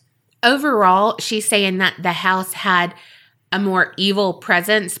ghost? Overall, she's saying that the house had a more evil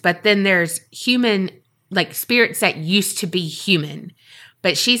presence, but then there's human, like spirits that used to be human.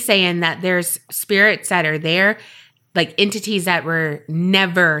 But she's saying that there's spirits that are there, like entities that were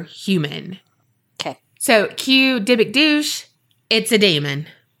never human. Okay. So cue Dybbuk douche, it's a demon.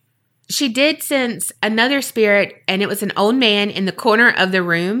 She did sense another spirit, and it was an old man in the corner of the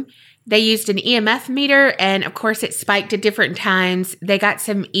room. They used an EMF meter, and of course it spiked at different times. They got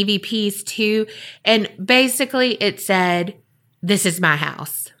some EVPs too, and basically it said, "This is my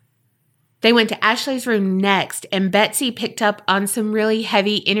house." They went to Ashley's room next, and Betsy picked up on some really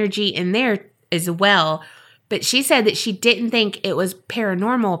heavy energy in there as well, but she said that she didn't think it was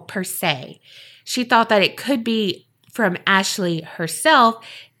paranormal per se. She thought that it could be from Ashley herself,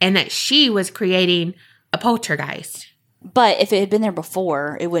 and that she was creating a poltergeist. But if it had been there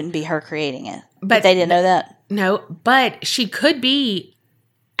before, it wouldn't be her creating it. But they didn't know that? No, but she could be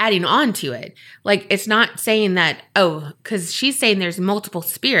adding on to it. Like, it's not saying that, because she's saying there's multiple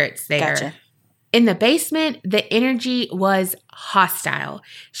spirits there. Gotcha. In the basement, the energy was hostile.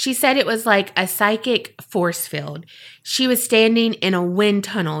 She said it was like a psychic force field. She was standing in a wind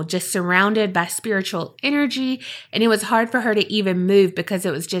tunnel, just surrounded by spiritual energy, and it was hard for her to even move because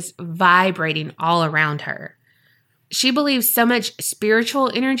it was just vibrating all around her. She believes so much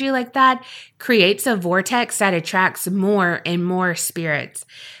spiritual energy like that creates a vortex that attracts more and more spirits,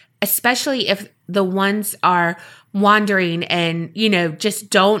 especially if the ones are wandering and, just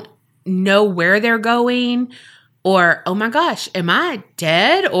don't know where they're going, or, oh my gosh, am I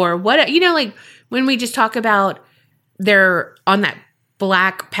dead? Or what, like when we just talk about they're on that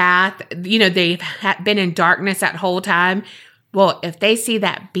black path, they've been in darkness that whole time. Well, if they see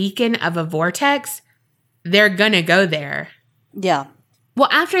that beacon of a vortex, they're going to go there. Yeah. Well,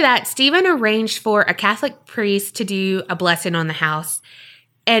 after that, Stephen arranged for a Catholic priest to do a blessing on the house.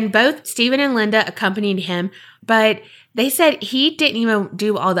 And both Stephen and Linda accompanied him, but they said he didn't even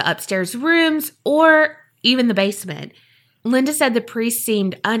do all the upstairs rooms or even the basement. Linda said the priest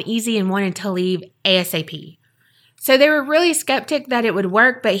seemed uneasy and wanted to leave ASAP. So they were really skeptic that it would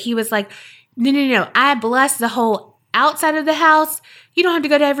work, but he was like, no, I bless the whole outside of the house. You don't have to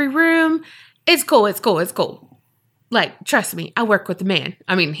go to every room. It's cool. Like, trust me, I work with the man.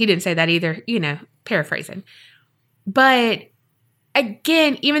 I mean, he didn't say that either, paraphrasing. But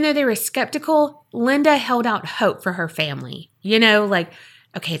again, even though they were skeptical, Linda held out hope for her family.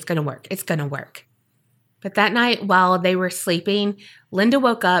 Okay, it's going to work. But that night, while they were sleeping, Linda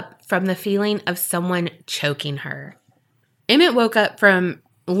woke up from the feeling of someone choking her. Emmett woke up from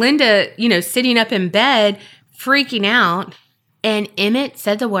Linda, sitting up in bed, freaking out. And Emmett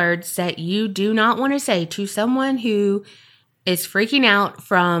said the words that you do not want to say to someone who is freaking out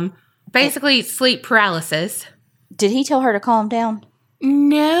from basically sleep paralysis. Did he tell her to calm down?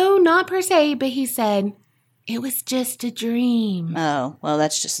 No, not per se, but he said, it was just a dream. Oh, well,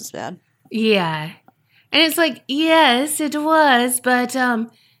 that's just as bad. Yeah. And it's like, yes, it was, but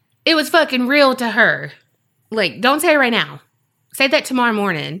it was fucking real to her. Like, don't say it right now. Say that tomorrow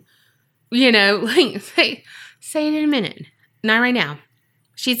morning. You know, like, say it in a minute. Not right now.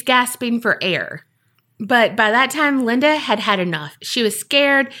 She's gasping for air. But by that time, Linda had had enough. She was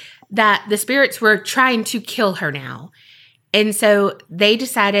scared that the spirits were trying to kill her now. And so they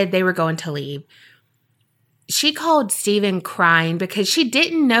decided they were going to leave. She called Stephen crying because she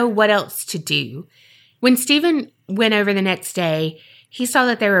didn't know what else to do. When Stephen went over the next day, he saw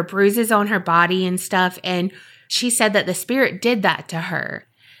that there were bruises on her body and stuff, and she said that the spirit did that to her.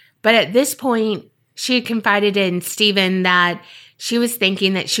 But at this point, she had confided in Stephen that she was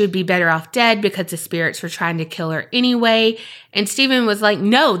thinking that she would be better off dead because the spirits were trying to kill her anyway. And Stephen was like,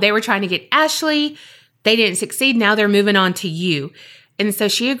 no, they were trying to get Ashley. They didn't succeed. Now they're moving on to you. And so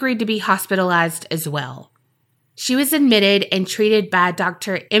she agreed to be hospitalized as well. She was admitted and treated by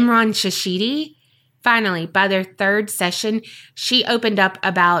Dr. Imran Shashidi. Finally, by their third session, she opened up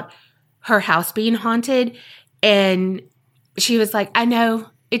about her house being haunted. And she was like, I know,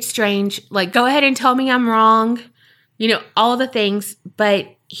 it's strange. Like, go ahead and tell me I'm wrong. You know, all the things.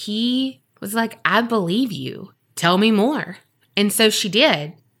 But he was like, I believe you. Tell me more. And so she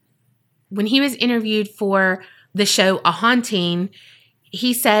did. When he was interviewed for the show A Haunting,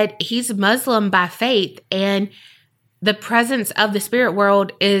 he said he's Muslim by faith, and the presence of the spirit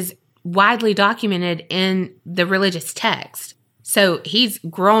world is widely documented in the religious text. So he's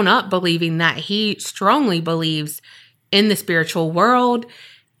grown up believing that. He strongly believes in the spiritual world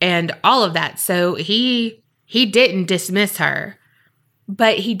and all of that. So he didn't dismiss her,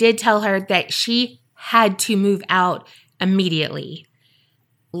 but he did tell her that she had to move out immediately.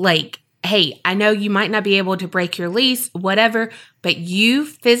 Like, hey, I know you might not be able to break your lease, whatever, but you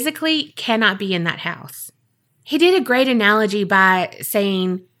physically cannot be in that house. He did a great analogy by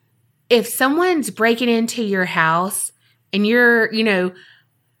saying, if someone's breaking into your house and you're, you know,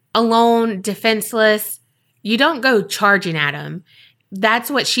 alone, defenseless, you don't go charging at them.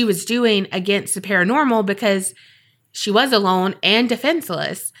 That's what she was doing against the paranormal because she was alone and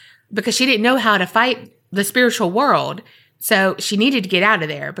defenseless because she didn't know how to fight the spiritual world. So she needed to get out of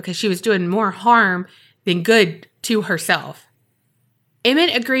there because she was doing more harm than good to herself.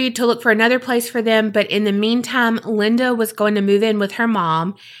 Emmett agreed to look for another place for them, but in the meantime, Linda was going to move in with her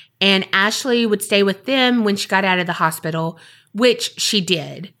mom, and Ashley would stay with them when she got out of the hospital, which she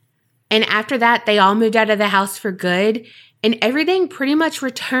did. And after that, they all moved out of the house for good, and everything pretty much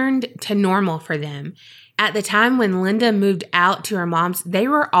returned to normal for them. At the time when Linda moved out to her mom's, they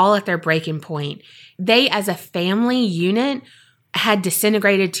were all at their breaking point. They, as a family unit, had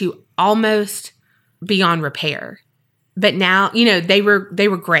disintegrated to almost beyond repair. But now, you know, they were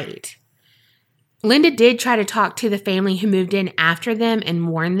great. Linda did try to talk to the family who moved in after them and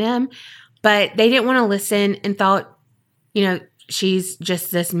warn them, but they didn't want to listen and thought, you know, she's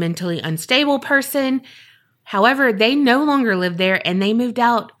just this mentally unstable person. However, they no longer live there and they moved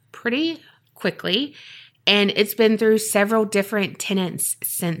out pretty quickly. And it's been through several different tenants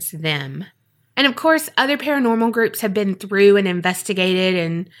since then. And of course, other paranormal groups have been through and investigated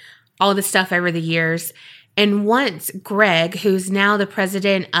and all this stuff over the years. And once Greg, who's now the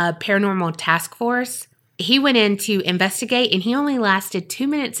president of Paranormal Task Force, he went in to investigate and he only lasted 2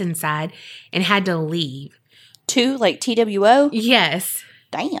 minutes inside and had to leave. 2, like TWO? Yes.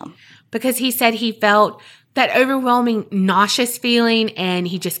 Damn. Because he said he felt that overwhelming nauseous feeling and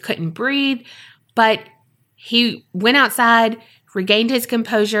he just couldn't breathe. But he went outside, regained his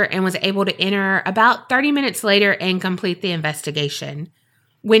composure, and was able to enter about 30 minutes later and complete the investigation.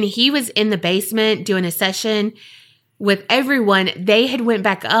 When he was in the basement doing a session with everyone, they had went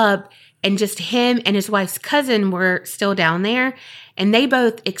back up and just him and his wife's cousin were still down there. And they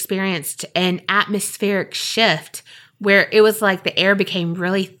both experienced an atmospheric shift where it was like the air became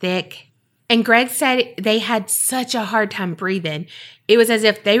really thick. And Greg said they had such a hard time breathing. It was as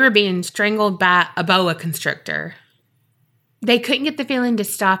if they were being strangled by a boa constrictor. They couldn't get the feeling to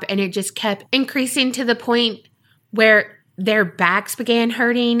stop, and it just kept increasing to the point where their backs began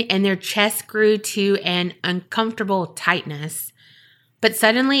hurting and their chest grew to an uncomfortable tightness. But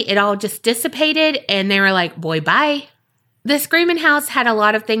suddenly it all just dissipated and they were like, boy, bye. The Screaming House had a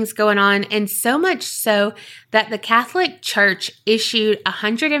lot of things going on, and so much so that the Catholic Church issued a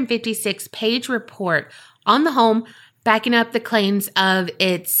 156-page report on the home backing up the claims of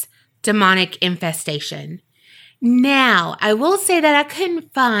its demonic infestation. Now, I will say that I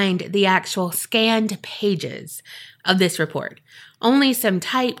couldn't find the actual scanned pages of this report. Only some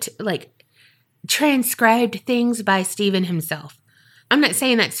typed, transcribed things by Stephen himself. I'm not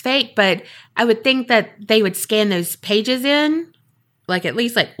saying that's fake, but I would think that they would scan those pages in, like at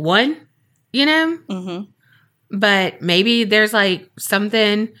least like one, you know? Mm-hmm. But maybe there's like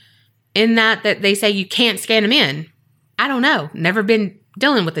something in that they say you can't scan them in. I don't know. Never been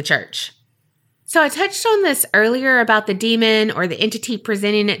dealing with the church. So I touched on this earlier about the demon or the entity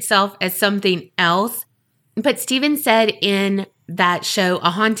presenting itself as something else. But Stephen said in that show, A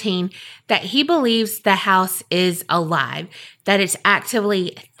Haunting, that he believes the house is alive, that it's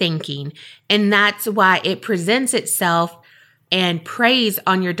actively thinking. And that's why it presents itself and preys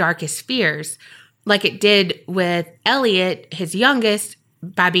on your darkest fears, like it did with Elliot, his youngest,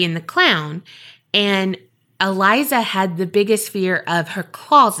 by being the clown. And Eliza had the biggest fear of her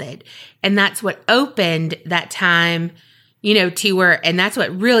closet. And that's what opened that time, to her. And that's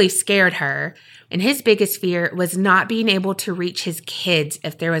what really scared her. And his biggest fear was not being able to reach his kids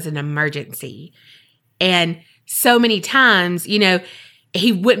if there was an emergency. And so many times,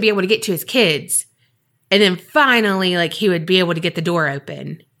 he wouldn't be able to get to his kids. And then finally, he would be able to get the door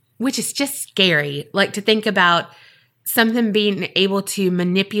open, which is just scary. To think about something being able to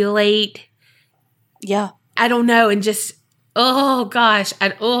manipulate. Yeah. I don't know. And just, oh gosh.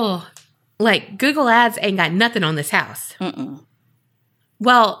 Google Ads ain't got nothing on this house. Mm-mm.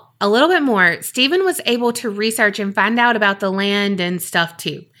 Well, a little bit more. Stephen was able to research and find out about the land and stuff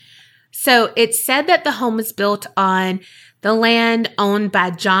too. So it said that the home was built on the land owned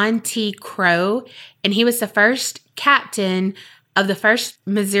by John T. Crow, and he was the first captain of the 1st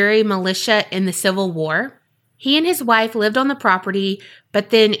Missouri Militia in the Civil War. He and his wife lived on the property,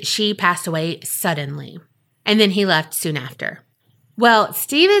 but then she passed away suddenly, and then he left soon after. Well,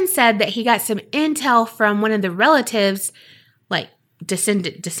 Stephen said that he got some intel from one of the relatives,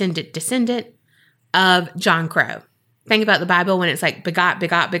 descendant of John Crow. Think about the Bible when it's begot.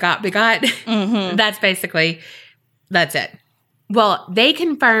 Mm-hmm. That's it. Well, they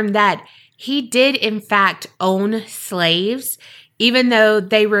confirmed that he did in fact own slaves, even though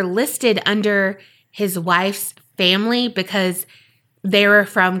they were listed under his wife's family because they were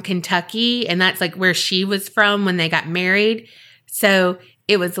from Kentucky, and that's where she was from when they got married. So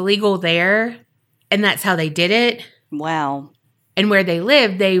it was legal there, and that's how they did it. Wow. And where they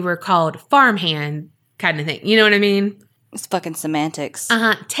lived, they were called farmhand kind of thing. You know what I mean? It's fucking semantics.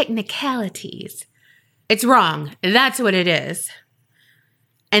 Technicalities. It's wrong. That's what it is.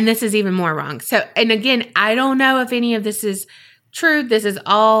 And this is even more wrong. So, and again, I don't know if any of this is true. This is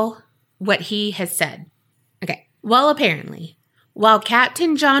all what he has said. Okay. Well, apparently, while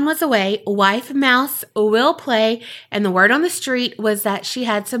Captain John was away, wife Mouse will play, and the word on the street was that she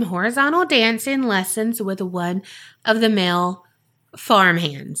had some horizontal dancing lessons with one of the male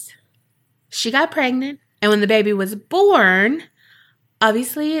farmhands. She got pregnant, and when the baby was born,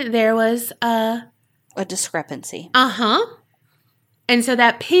 obviously there was a discrepancy. And so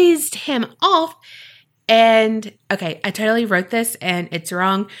that pissed him off. And okay, I totally wrote this and it's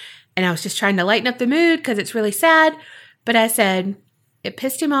wrong. And I was just trying to lighten up the mood because it's really sad. But I said, it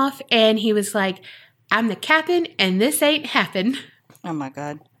pissed him off. And he was like, I'm the captain and this ain't happen. Oh my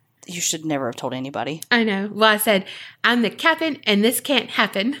God. You should never have told anybody. I know. Well, I said, I'm the captain and this can't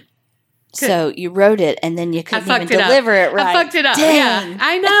happen. So you wrote it and then you couldn't even deliver it right. I fucked it up. Dang. Yeah,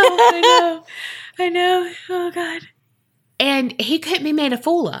 I know. Oh, God. And he couldn't be made a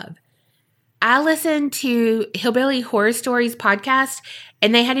fool of. I listened to Hillbilly Horror Stories podcast,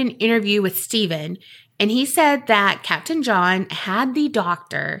 and they had an interview with Stephen. And he said that Captain John had the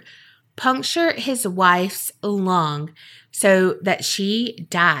doctor puncture his wife's lung so that she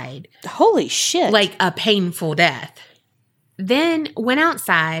died. Holy shit. Like a painful death. Then went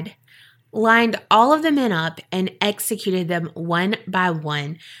outside, lined all of the men up, and executed them one by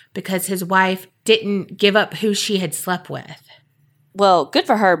one because his wife didn't give up who she had slept with. Well, good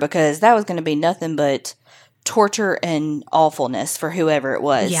for her because that was going to be nothing but torture and awfulness for whoever it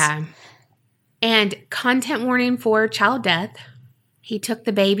was. Yeah. And content warning for child death. He took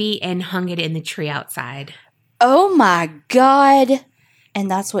the baby and hung it in the tree outside. Oh my God. And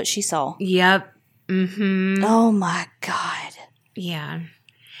that's what she saw. Yep. Mm-hmm. Oh my God. Yeah.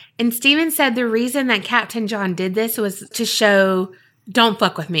 And Stephen said the reason that Captain John did this was to show, don't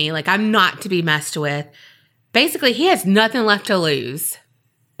fuck with me. I'm not to be messed with. Basically, he has nothing left to lose.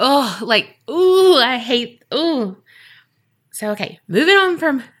 Oh, I hate, ooh. So, okay, moving on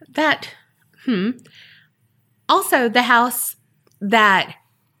from that. Also, the house that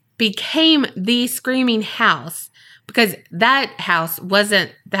became the Screaming House, because that house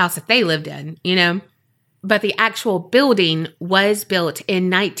wasn't the house that they lived in, but the actual building was built in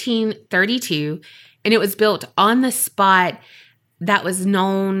 1932, and it was built on the spot that was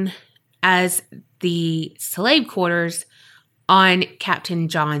known as the slave quarters on Captain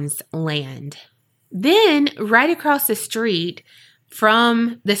John's land. Then, right across the street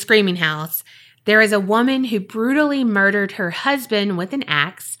from the Screaming House, there is a woman who brutally murdered her husband with an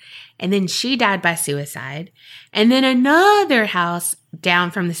axe, and then she died by suicide. And then another house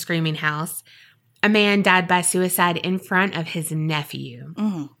down from the Screaming House, a man died by suicide in front of his nephew.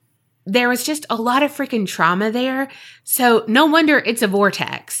 Mm. There was just a lot of freaking trauma there, so no wonder it's a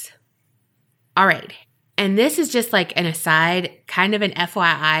vortex. All right, and this is just like an aside, kind of an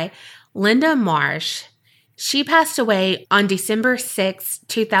FYI. Linda Marsh, she passed away on December 6,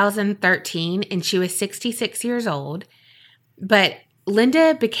 2013, and she was 66 years old. But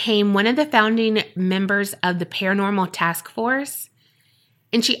Linda became one of the founding members of the Paranormal Task Force.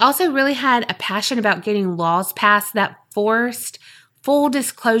 And she also really had a passion about getting laws passed that forced full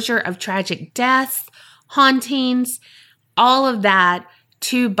disclosure of tragic deaths, hauntings, all of that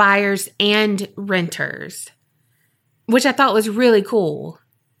to buyers and renters, which I thought was really cool.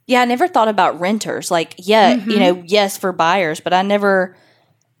 Yeah, I never thought about renters. Like, yeah, you know, yes, for buyers, but it never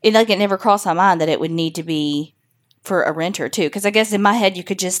crossed my mind that it would need to be for a renter too. Because I guess in my head, you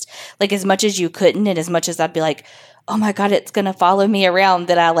could just, like, as much as you couldn't and as much as I'd be like, oh my God, it's going to follow me around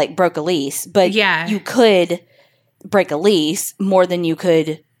that I, like, broke a lease. But yeah, you could break a lease more than you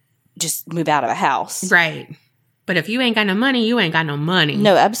could just move out of a house. Right. But if you ain't got no money, you ain't got no money.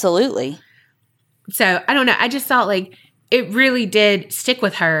 No, absolutely. So, I don't know. I just thought, like, it really did stick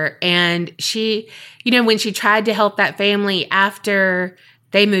with her. And she, you know, when she tried to help that family after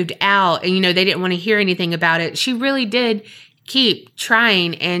they moved out and, you know, they didn't want to hear anything about it, she really did keep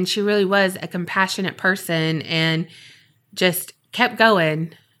trying. And she really was a compassionate person and just kept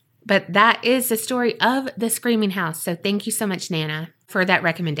going. But that is the story of the Screaming House. So thank you so much, Nana, for that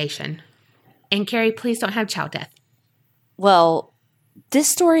recommendation. And Carrie, please don't have child death. Well, this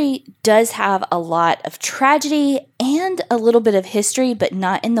story does have a lot of tragedy and a little bit of history, but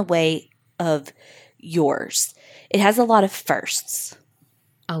not in the way of yours. It has a lot of firsts.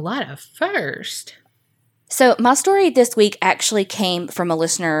 A lot of first. So my story this week actually came from a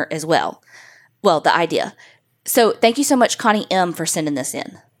listener as well. Well, the idea. So thank you so much, Connie M., for sending this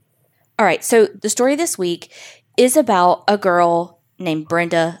in. All right, so the story this week is about a girl named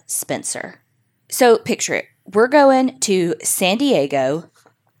Brenda Spencer. So picture it. We're going to San Diego,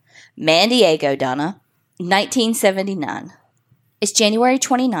 Donna, 1979. It's January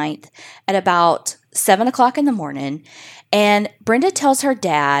 29th at about 7 o'clock in the morning, and Brenda tells her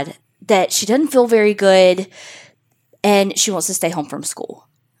dad that she doesn't feel very good and she wants to stay home from school.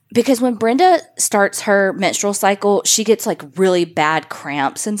 Because when Brenda starts her menstrual cycle, she gets like really bad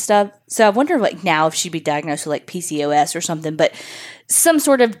cramps and stuff. So I wonder like now if she'd be diagnosed with like PCOS or something, but some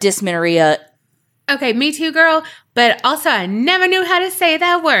sort of dysmenorrhea. Okay, me too, girl. But also, I never knew how to say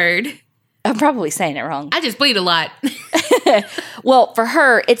that word. I'm probably saying it wrong. I just bleed a lot. Well, for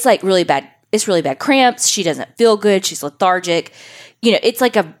her, it's like really bad. It's really bad cramps. She doesn't feel good. She's lethargic. You know, it's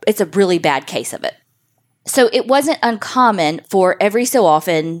a really bad case of it. So it wasn't uncommon for every so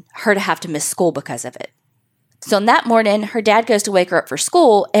often her to have to miss school because of it. So on that morning, her dad goes to wake her up for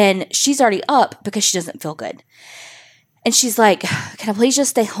school, and she's already up because she doesn't feel good. And she's like, can I please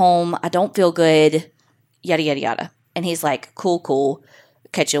just stay home? I don't feel good, yada, yada, yada. And he's like, cool.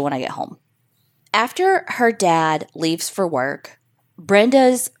 Catch you when I get home. After her dad leaves for work,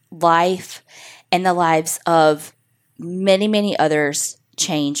 Brenda's life and the lives of many, many others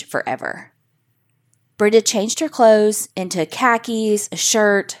change forever. Brenda changed her clothes into khakis, a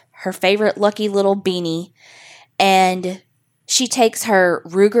shirt, her favorite lucky little beanie, and she takes her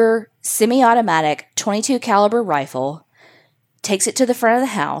Ruger semi-automatic .22 caliber rifle, takes it to the front of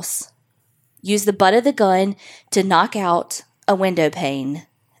the house, used the butt of the gun to knock out a window pane,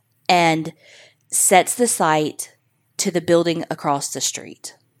 and sets the sight to the building across the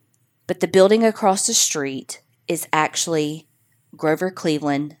street. But the building across the street is actually Grover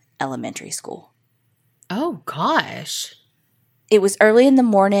Cleveland Elementary School. Oh, gosh. It was early in the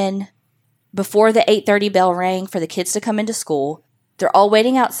morning, before the 8:30 bell rang for the kids to come into school. They're all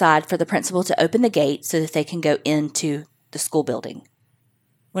waiting outside for the principal to open the gate so that they can go into the school building.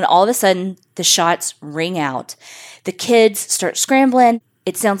 When all of a sudden, the shots ring out. The kids start scrambling.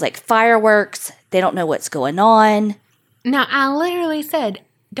 It sounds like fireworks. They don't know what's going on. Now, I literally said,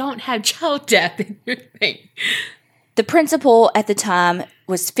 don't have child death in your thing. The principal at the time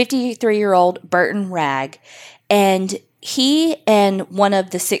was 53-year-old Burton Ragg, and he and one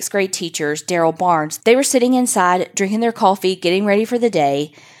of the 6th grade teachers, Daryl Barnes, they were sitting inside drinking their coffee, getting ready for the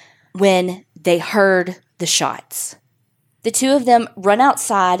day, when they heard the shots. The two of them run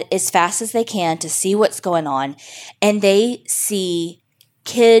outside as fast as they can to see what's going on, and they see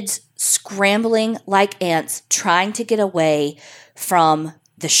kids scrambling like ants, trying to get away from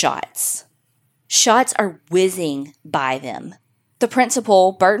the shots. Shots are whizzing by them. The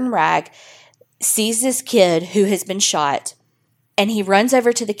principal, Burton Ragg, sees this kid who has been shot, and he runs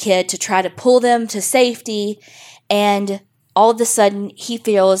over to the kid to try to pull them to safety, and all of a sudden he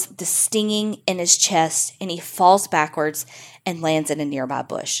feels the stinging in his chest, and he falls backwards and lands in a nearby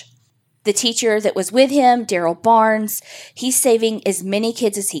bush. The teacher that was with him, Daryl Barnes, he's saving as many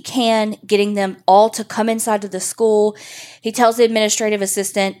kids as he can, getting them all to come inside of the school. He tells the administrative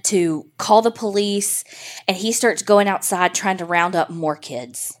assistant to call the police, and he starts going outside trying to round up more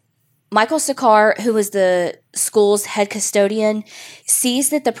kids. Michael Sakar, who was the school's head custodian,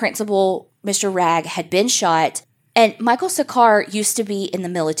 sees that the principal, Mr. Ragg, had been shot. And Michael Sakar used to be in the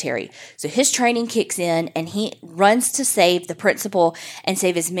military. So his training kicks in and he runs to save the principal and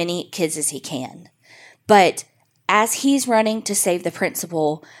save as many kids as he can. But as he's running to save the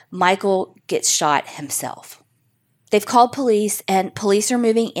principal, Michael gets shot himself. They've called police and police are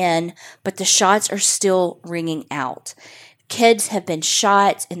moving in, but the shots are still ringing out. Kids have been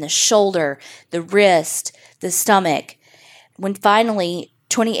shot in the shoulder, the wrist, the stomach. When finally,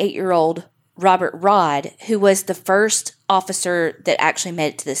 28-year-old Robert Rodd, who was the first officer that actually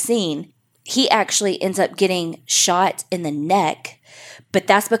made it to the scene, he actually ends up getting shot in the neck, but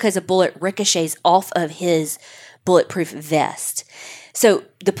that's because a bullet ricochets off of his bulletproof vest. So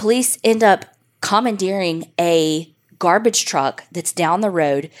the police end up commandeering a garbage truck that's down the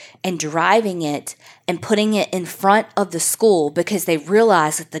road and driving it and putting it in front of the school because they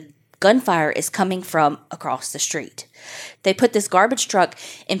realize that the gunfire is coming from across the street. They put this garbage truck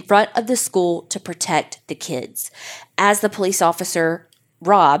in front of the school to protect the kids. As the police officer,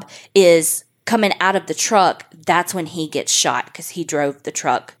 Rob, is coming out of the truck, that's when he gets shot because he drove the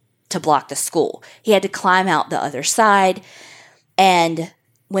truck to block the school. He had to climb out the other side, and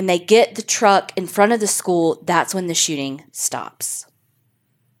when they get the truck in front of the school, that's when the shooting stops.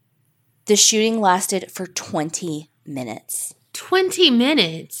 The shooting lasted for 20 minutes. 20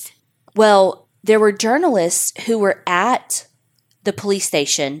 minutes? Well, there were journalists who were at the police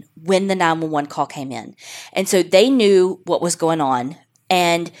station when the 911 call came in. And so they knew what was going on.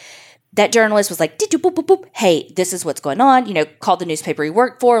 And that journalist was like, boop, boop, boop. Hey, this is what's going on. You know, called the newspaper he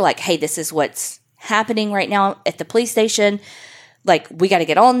worked for. Like, hey, this is what's happening right now at the police station. Like, we got to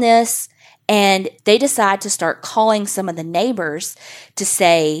get on this. And they decide to start calling some of the neighbors to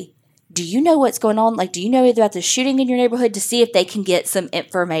say, do you know what's going on? Like, do you know about the shooting in your neighborhood, to see if they can get some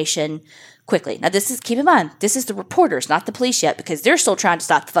information quickly? Now, keep in mind, this is the reporters, not the police yet, because they're still trying to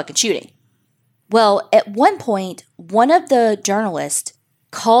stop the fucking shooting. Well, at one point, one of the journalists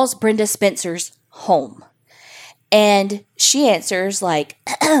calls Brenda Spencer's home. And she answers like,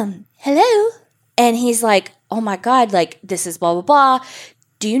 hello? And he's like, oh my God, like, this is blah, blah, blah.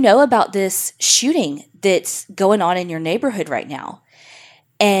 Do you know about this shooting that's going on in your neighborhood right now?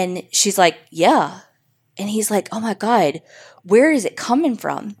 And she's like, yeah. And he's like, oh my God, where is it coming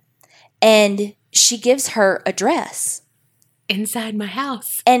from? And she gives her address. Inside my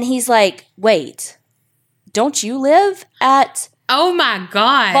house. And he's like, wait, don't you live at Oh my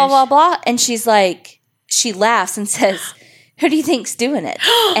gosh. blah, blah, blah? And she's like, she laughs and says, who do you think's doing it?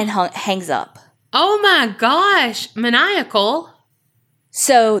 And hangs up. Oh my gosh. Maniacal.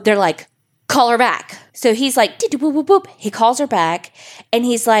 So they're like, call her back. So he's like, boop, boop, boop. He calls her back and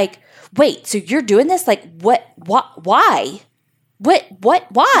he's like, wait, so you're doing this? Like, what, why?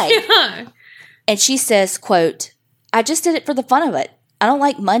 Why? Yeah. And she says, quote, I just did it for the fun of it. I don't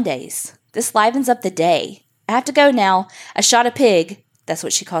like Mondays. This livens up the day. I have to go now. I shot a pig. That's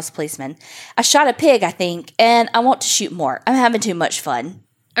what she calls policemen. I shot a pig, I think, and I want to shoot more. I'm having too much fun.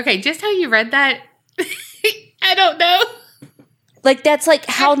 Okay, just how you read that, I don't know. Like, that's like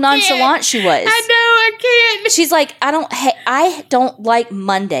how nonchalant she was. I know, I can't. She's like, I don't like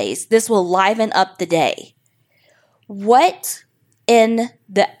Mondays. This will liven up the day. What in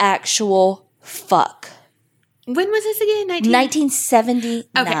the actual fuck? When was this again?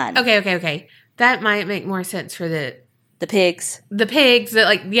 1979. Okay. That might make more sense for the pigs. The pigs,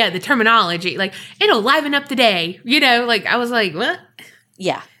 the terminology. Like, it'll liven up the day. You know, like, I was like, what?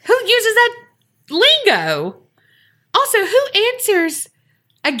 Yeah. Who uses that lingo? Also, who answers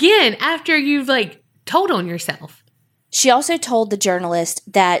again after you've, told on yourself? She also told the journalist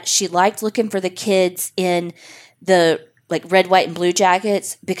that she liked looking for the kids in the, red, white, and blue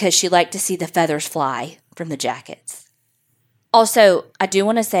jackets because she liked to see the feathers fly from the jackets. Also, I do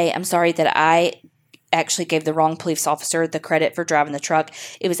want to say I'm sorry that I actually gave the wrong police officer the credit for driving the truck.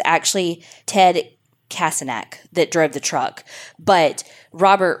 It was actually Ted Kasanak that drove the truck. But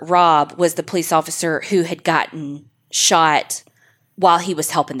Robert Robb was the police officer who had gotten shot while he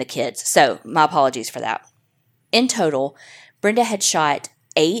was helping the kids. So my apologies for that. In total, Brenda had shot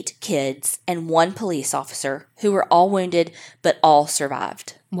 8 kids and 1 police officer who were all wounded, but all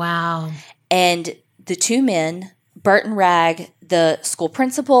survived. Wow. And the 2 men, Burton Ragg, the school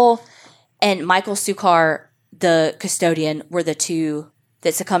principal, and Michael Sukar, the custodian, were the 2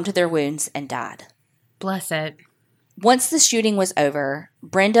 that succumbed to their wounds and died. Bless it. Once the shooting was over,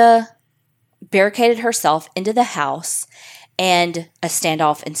 Brenda barricaded herself into the house and a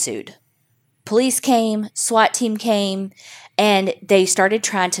standoff ensued. Police came, SWAT team came, and they started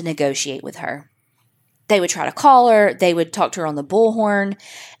trying to negotiate with her. They would try to call her, they would talk to her on the bullhorn,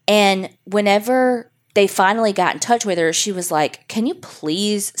 and whenever they finally got in touch with her, she was like, "Can you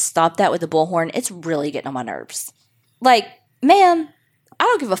please stop that with the bullhorn? It's really getting on my nerves." Like, ma'am, I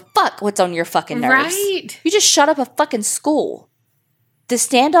don't give a fuck what's on your fucking nerves. Right. You just shut up a fucking school. The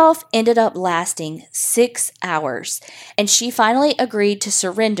standoff ended up lasting 6 hours, and she finally agreed to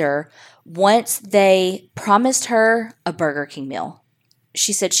surrender once they promised her a Burger King meal.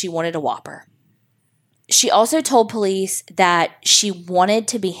 She said she wanted a Whopper. She also told police that she wanted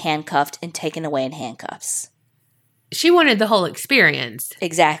to be handcuffed and taken away in handcuffs. She wanted the whole experience.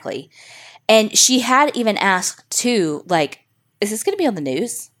 Exactly. And she had even asked, too, like, is this going to be on the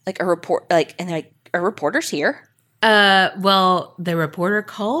news? Like, a report, like, and they're like, are reporters here? Well, the reporter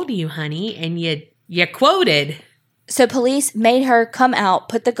called you, honey, and you quoted. So police made her come out,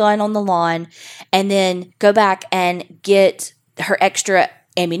 put the gun on the lawn, and then go back and get her extra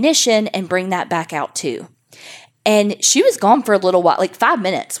ammunition and bring that back out too. And she was gone for a little while, like 5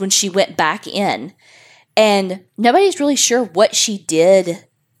 minutes when she went back in. And nobody's really sure what she did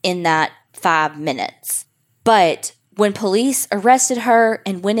in that 5 minutes. But when police arrested her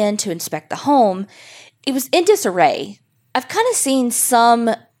and went in to inspect the home, it was in disarray. I've kind of seen some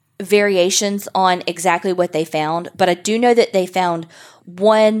variations on exactly what they found, but I do know that they found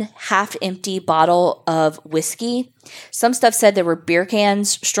 1 half-empty bottle of whiskey. Some stuff said there were beer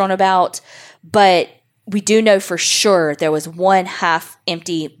cans strewn about, but we do know for sure there was 1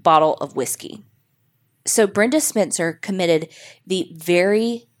 half-empty bottle of whiskey. So Brenda Spencer committed the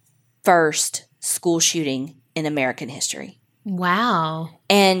very first school shooting in American history. Wow.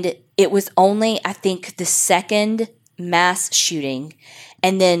 And it was only, I think, the second mass shooting.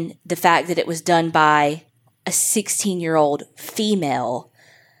 And then the fact that it was done by a 16-year-old female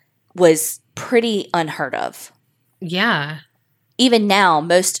was pretty unheard of. Yeah. Even now,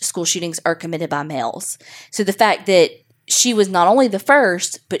 most school shootings are committed by males. So the fact that she was not only the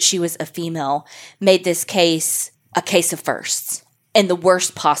first, but she was a female, made this case a case of firsts in the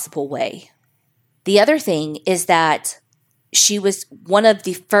worst possible way. The other thing is that she was one of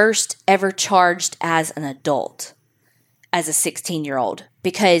the first ever charged as an adult, as a 16-year-old.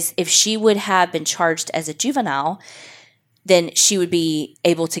 Because if she would have been charged as a juvenile, then she would be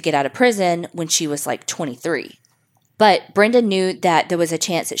able to get out of prison when she was like 23. But Brenda knew that there was a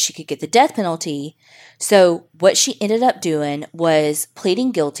chance that she could get the death penalty. So what she ended up doing was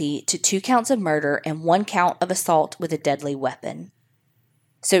pleading guilty to 2 counts of murder and 1 count of assault with a deadly weapon.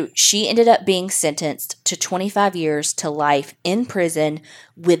 So she ended up being sentenced to 25 years to life in prison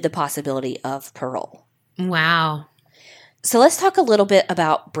with the possibility of parole. Wow. So let's talk a little bit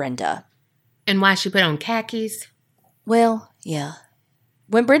about Brenda. And why she put on khakis? Well, yeah.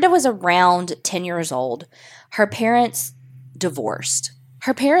 When Brenda was around 10 years old, her parents divorced.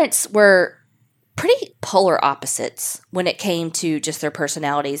 Her parents were pretty polar opposites when it came to just their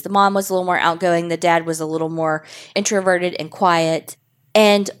personalities. The mom was a little more outgoing. The dad was a little more introverted and quiet.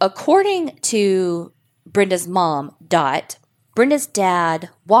 And according to Brenda's mom, Dot, Brenda's dad,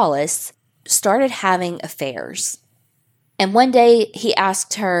 Wallace, started having affairs. And one day he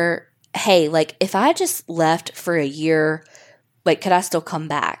asked her, hey, like, if I just left for a year, like, could I still come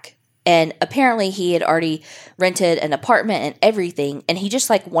back? And apparently he had already rented an apartment and everything. And he just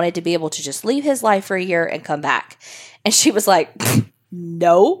like wanted to be able to just leave his life for a year and come back. And she was like,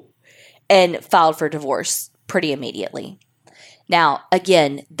 no, and filed for divorce pretty immediately. Now,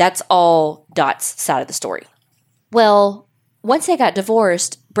 again, that's all Dot's side of the story. Well, once they got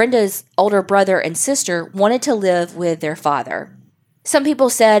divorced, Brenda's older brother and sister wanted to live with their father. Some people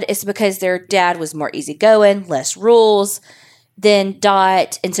said it's because their dad was more easygoing, less rules than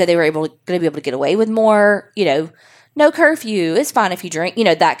Dot, and so they were going to be able to get away with more, no curfew, it's fine if you drink,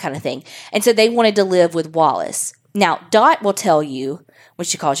 that kind of thing. And so they wanted to live with Wallace. Now, Dot will tell you, when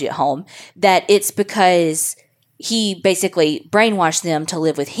she calls you at home, that it's because he basically brainwashed them to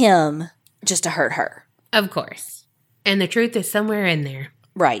live with him just to hurt her. Of course. And the truth is somewhere in there.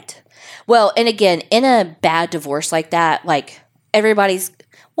 Right. Well, and again, in a bad divorce like that, like everybody's,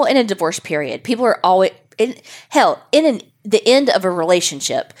 in a divorce period, people are always, the end of a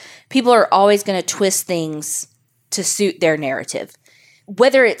relationship, people are always going to twist things to suit their narrative.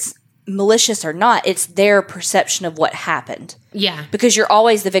 Whether it's malicious or not, it's their perception of what happened. Yeah. Because you're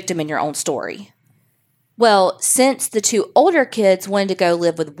always the victim in your own story. Well, since the two older kids wanted to go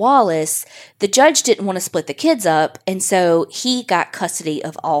live with Wallace, the judge didn't want to split the kids up, and so he got custody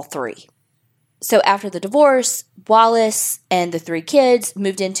of all three. So after the divorce, Wallace and the three kids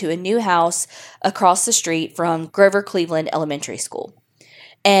moved into a new house across the street from Grover Cleveland Elementary School,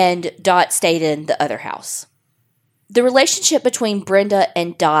 and Dot stayed in the other house. The relationship between Brenda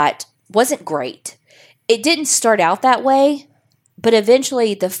and Dot wasn't great. It didn't start out that way, but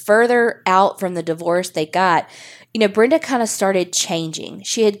eventually the further out from the divorce they got, Brenda kind of started changing.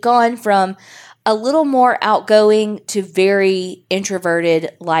 She had gone from a little more outgoing to very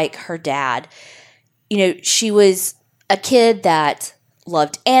introverted like her dad. She was a kid that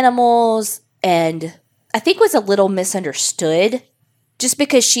loved animals and I think was a little misunderstood just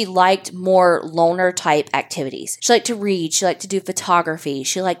because she liked more loner type activities. She liked to read. She liked to do photography.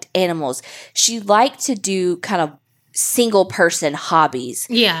 She liked animals. She liked to do kind of single person hobbies.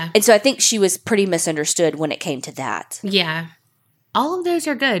 Yeah. And so I think she was pretty misunderstood when it came to that. Yeah. All of those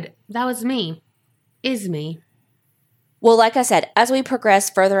are good. That was me. Is me. Well, like I said, as we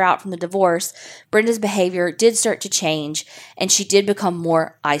progressed further out from the divorce, Brenda's behavior did start to change and she did become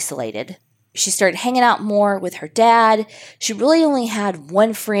more isolated. She started hanging out more with her dad. She really only had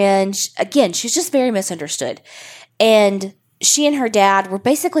one friend. Again, she was just very misunderstood. And she and her dad were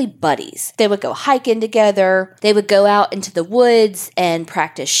basically buddies. They would go hiking together. They would go out into the woods and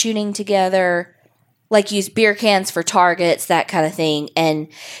practice shooting together, like use beer cans for targets, that kind of thing. And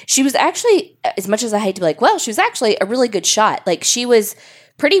she was actually, as much as I hate to be like, well, she was actually a really good shot. Like she was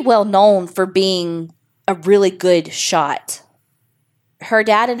pretty well known for being a really good shot. Her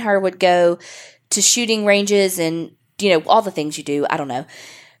dad and her would go to shooting ranges and, all the things you do, I don't know,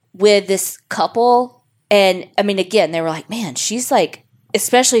 with this couple. And I mean, again, they were like, man, she's like,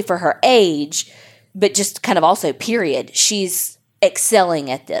 especially for her age, but just kind of also period, she's excelling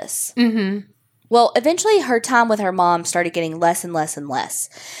at this. Mm-hmm. Well, eventually her time with her mom started getting less and less and less.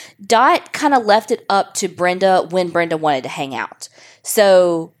 Dot kind of left it up to Brenda when Brenda wanted to hang out.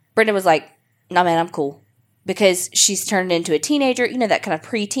 So Brenda was like, no, man, I'm cool. Because she's turned into a teenager, that kind of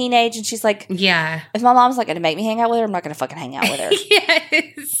pre-teenage. And she's like, yeah, if my mom's not going to make me hang out with her, I'm not going to fucking hang out with her.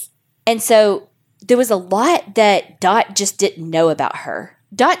 Yes. And so there was a lot that Dot just didn't know about her.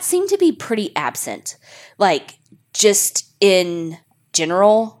 Dot seemed to be pretty absent, like just in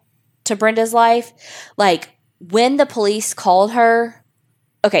general to Brenda's life. Like when the police called her,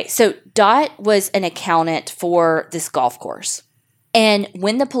 okay, so Dot was an accountant for this golf course. And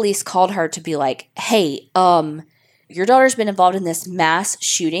when the police called her to be like, hey, your daughter's been involved in this mass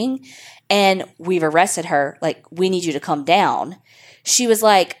shooting and we've arrested her, like, we need you to come down. She was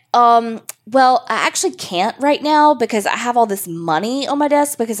like, well, I actually can't right now because I have all this money on my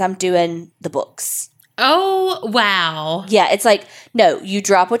desk because I'm doing the books. Oh, wow. Yeah, it's like, no, you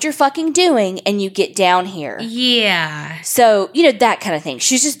drop what you're fucking doing and you get down here. Yeah. So, that kind of thing.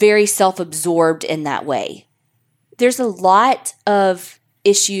 She's just very self-absorbed in that way. There's a lot of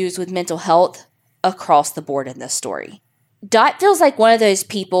issues with mental health across the board in this story. Dot feels like one of those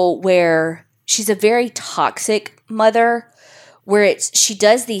people where she's a very toxic mother, where she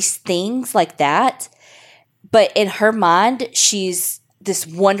does these things like that, but in her mind, she's this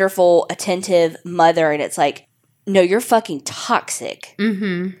wonderful, attentive mother, and it's like, no, you're fucking toxic.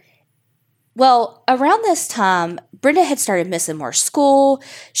 Mm-hmm. Well, around this time, Brenda had started missing more school.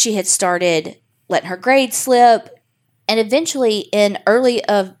 She had started letting her grades slip. And eventually, in early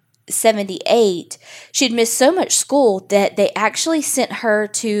of 78, she'd missed so much school that they actually sent her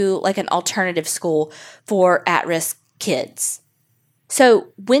to like an alternative school for at-risk kids. So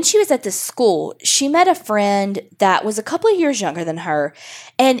when she was at this school, she met a friend that was a couple of years younger than her,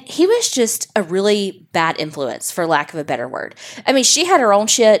 and he was just a really bad influence, for lack of a better word. I mean, she had her own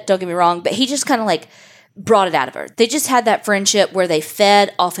shit, don't get me wrong, but he just kind of like brought it out of her. They just had that friendship where they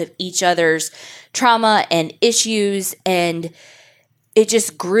fed off of each other's trauma and issues, and it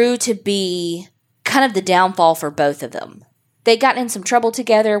just grew to be kind of the downfall for both of them. They'd gotten in some trouble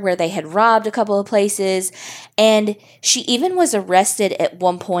together where they had robbed a couple of places, and she even was arrested at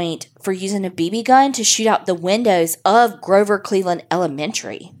one point for using a BB gun to shoot out the windows of Grover Cleveland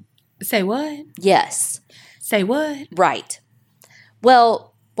Elementary. Say what? Yes. Say what? Right.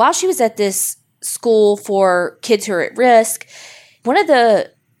 Well, while she was at this school for kids who are at risk, one of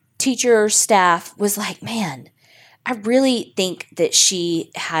the teacher staff was like, man, I really think that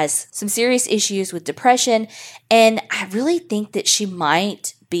she has some serious issues with depression, and I really think that she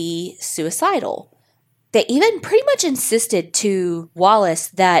might be suicidal. They even pretty much insisted to Wallace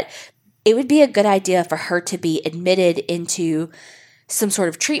that it would be a good idea for her to be admitted into some sort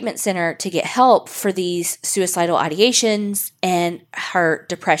of treatment center to get help for these suicidal ideations and her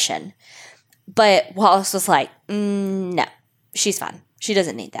depression. But Wallace was like, no, she's fine. She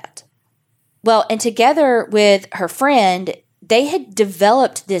doesn't need that. Well, and together with her friend, they had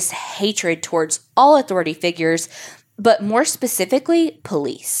developed this hatred towards all authority figures, but more specifically,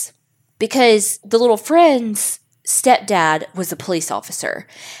 police. Because the little friend's stepdad was a police officer.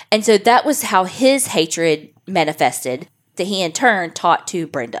 And so that was how his hatred manifested, that he in turn taught to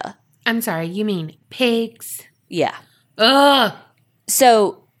Brenda. I'm sorry, you mean pigs? Yeah. Ugh.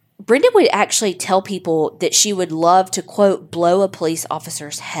 So Brenda would actually tell people that she would love to, quote, blow a police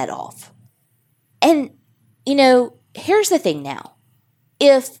officer's head off. And, you know, here's the thing now.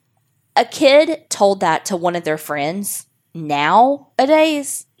 If a kid told that to one of their friends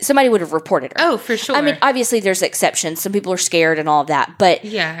nowadays, somebody would have reported her. Oh, for sure. I mean, obviously there's exceptions. Some people are scared and all of that. But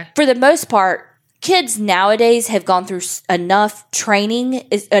yeah, for the most part, kids nowadays have gone through enough training,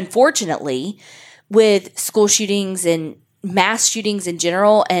 unfortunately, with school shootings and mass shootings in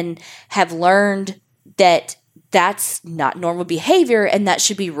general, and have learned that that's not normal behavior and that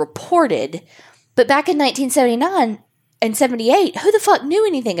should be reported. But back in 1979 and 78, who the fuck knew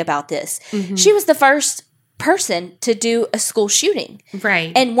anything about this? Mm-hmm. She was the first person to do a school shooting.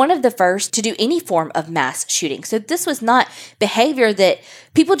 Right. And one of the first to do any form of mass shooting. So this was not behavior that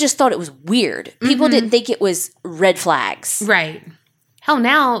people just thought it was weird. People didn't think it was red flags. Right. Hell,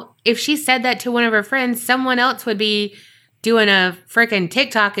 now, if she said that to one of her friends, someone else would be doing a freaking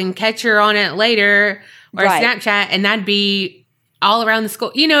TikTok and catch her on it later, or right. Snapchat, and that'd be all around the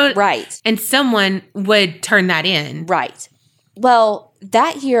school, you know? Right. And someone would turn that in. Right. Well,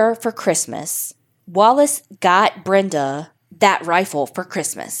 that year for Christmas, Wallace got Brenda that rifle for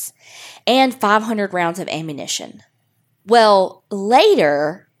Christmas and 500 rounds of ammunition. Well,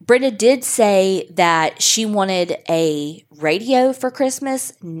 later, Brenda did say that she wanted a radio for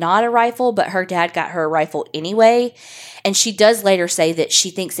Christmas, not a rifle, but her dad got her a rifle anyway. And she does later say that she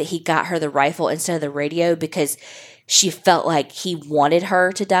thinks that he got her the rifle instead of the radio because she felt like he wanted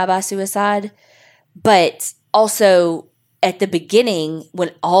her to die by suicide. But also, at the beginning,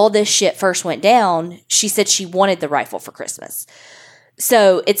 when all this shit first went down, she said she wanted the rifle for Christmas.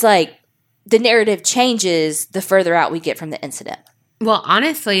 So it's like the narrative changes the further out we get from the incident. Well,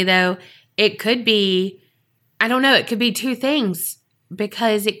 honestly, though, it could be, I don't know, it could be two things.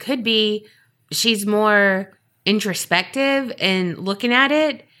 Because it could be she's more introspective and looking at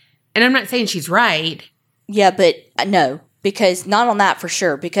it. And I'm not saying she's right. Yeah, but no, because not on that for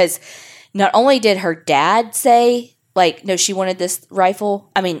sure. Because not only did her dad say, like, no, she wanted this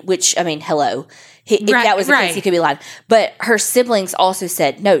rifle. Hello. If that was the case, he could be lying. But her siblings also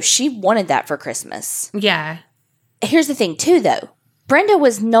said, no, she wanted that for Christmas. Yeah. Here's the thing, too, though. Brenda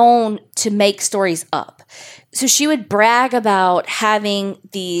was known to make stories up. So she would brag about having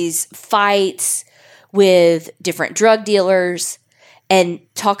these fights with different drug dealers and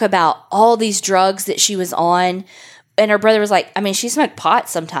talk about all these drugs that she was on. And her brother was like, she smoked pot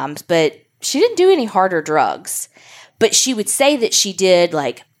sometimes, but she didn't do any harder drugs. But she would say that she did,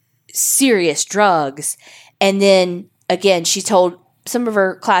 like, serious drugs. And then, again, she told some of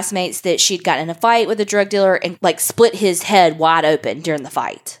her classmates that she'd gotten in a fight with a drug dealer and, like, split his head wide open during the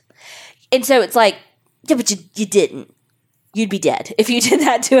fight. And so it's like, yeah, but you didn't. You'd be dead if you did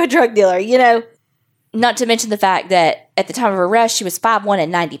that to a drug dealer, you know? Not to mention the fact that at the time of her arrest, she was 5'1"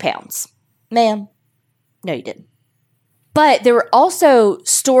 and 90 pounds. Ma'am, no, you didn't. But there were also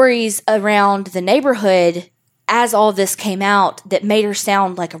stories around the neighborhood as all this came out that made her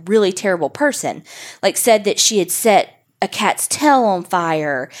sound like a really terrible person. Like, said that she had set a cat's tail on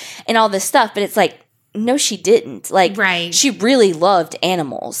fire and all this stuff. But it's like, no, she didn't. Like, right. She really loved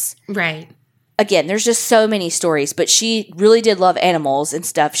animals. Right. Again, there's just so many stories, but she really did love animals and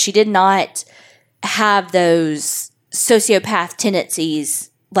stuff. She did not have those sociopath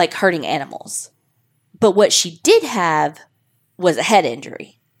tendencies like hurting animals. But what she did have was a head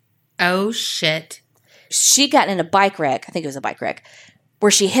injury. Oh, shit. She got in a bike wreck, I think it was a bike wreck,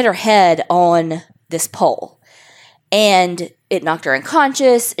 where she hit her head on this pole. And it knocked her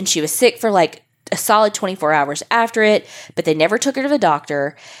unconscious, and she was sick for like a solid 24 hours after it, but they never took her to the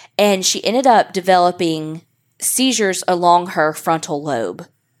doctor. And she ended up developing seizures along her frontal lobe,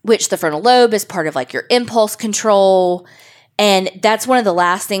 which the frontal lobe is part of like your impulse control. And that's one of the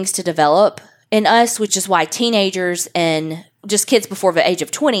last things to develop in us, which is why teenagers and just kids before the age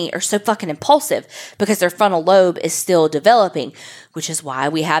of 20 are so fucking impulsive, because their frontal lobe is still developing, which is why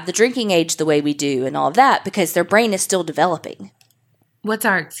we have the drinking age the way we do and all of that, because their brain is still developing. What's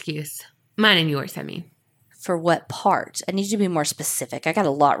our excuse? Mine and yours, I mean. For what part? I need you to be more specific. I got a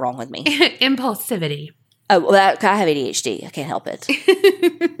lot wrong with me. Impulsivity. Oh, well, I have ADHD. I can't help it.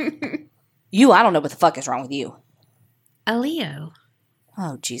 I don't know what the fuck is wrong with you. A Leo.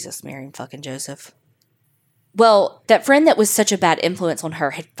 Oh, Jesus, Mary and fucking Joseph. Well, that friend that was such a bad influence on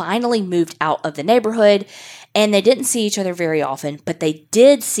her had finally moved out of the neighborhood, and they didn't see each other very often, but they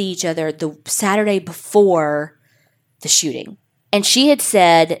did see each other the Saturday before the shooting. And she had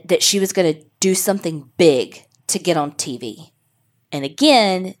said that she was going to do something big to get on TV. And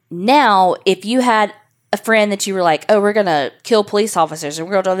again, now, if you had a friend that you were like, oh, we're going to kill police officers and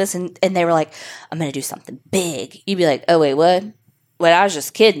we're going to do this, and they were like, I'm going to do something big. You'd be like, oh, wait, what? Well, I was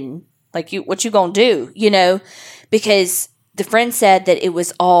just kidding. Like, what you going to do, Because the friend said that it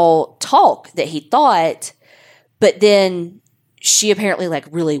was all talk that he thought, but then she apparently,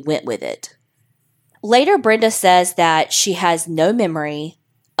 really went with it. Later, Brenda says that she has no memory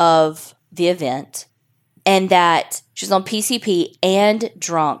of the event and that she was on PCP and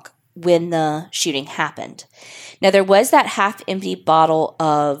drunk when the shooting happened. Now, there was that half-empty bottle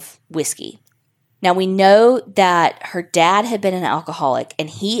of whiskey. Now, we know that her dad had been an alcoholic, and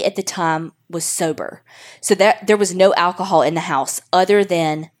he, at the time, was sober. So that there was no alcohol in the house other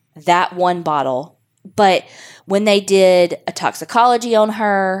than that one bottle. But when they did a toxicology on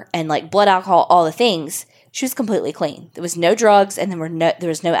her and, blood alcohol, all the things, she was completely clean. There was no drugs, and there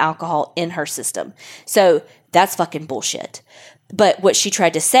was no alcohol in her system. So that's fucking bullshit. But what she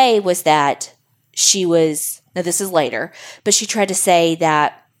tried to say was that she was, now this is later, but she tried to say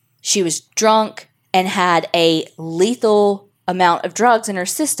that she was drunk and had a lethal amount of drugs in her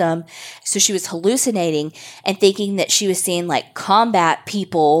system. So she was hallucinating and thinking that she was seeing combat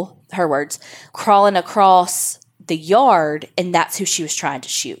people, her words, crawling across the yard, and that's who she was trying to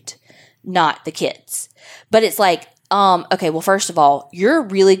shoot, not the kids. But it's okay, well, first of all, you're a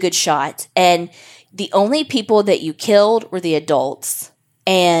really good shot, and the only people that you killed were the adults,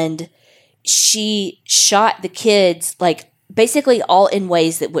 and she shot the kids, basically all in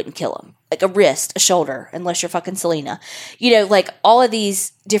ways that wouldn't kill them. A wrist, a shoulder, unless you're fucking Selena. All of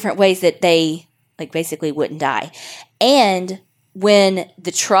these different ways that they, basically wouldn't die. And when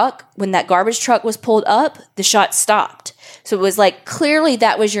that garbage truck was pulled up, the shot stopped. So it was clearly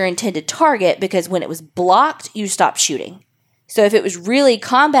that was your intended target, because when it was blocked, you stopped shooting. So if it was really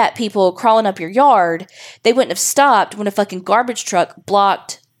combat people crawling up your yard, they wouldn't have stopped when a fucking garbage truck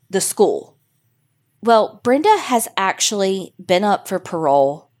blocked the school. Well, Brenda has actually been up for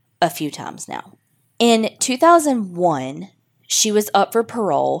parole a few times now. In 2001, she was up for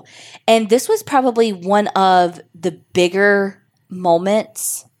parole, and this was probably one of the bigger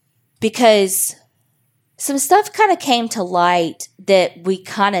moments because some stuff kind of came to light that we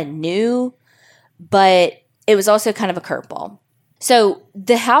kind of knew, but it was also kind of a curveball. So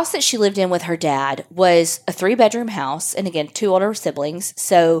the house that she lived in with her dad was a 3-bedroom house, and again, 2 older siblings.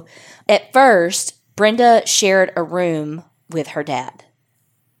 So at first, Brenda shared a room with her dad.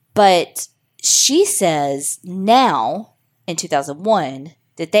 But she says now, in 2001,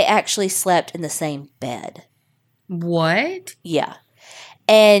 that they actually slept in the same bed. What? Yeah.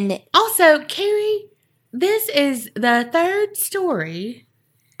 And also, Carrie, this is the 3rd story.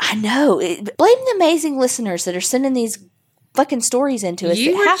 I know. Blame the amazing listeners that are sending these fucking stories into us.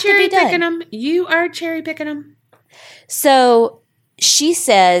 You are cherry picking them. You are cherry picking them. So she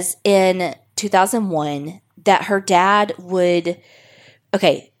says in 2001 that her dad would,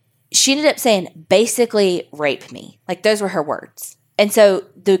 she ended up saying, basically rape me. Those were her words. And so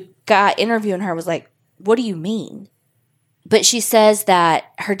the guy interviewing her was like, what do you mean? But she says that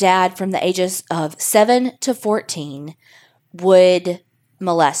her dad, from the ages of 7 to 14, would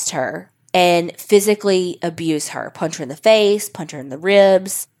molest her and physically abuse her, punch her in the face, punch her in the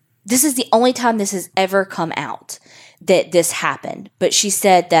ribs. This is the only time this has ever come out that this happened. But she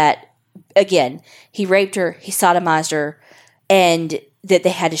said that, again, he raped her, he sodomized her, and that they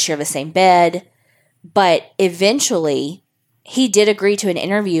had to share the same bed. But eventually, he did agree to an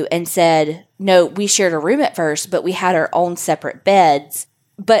interview and said, no, we shared a room at first, but we had our own separate beds.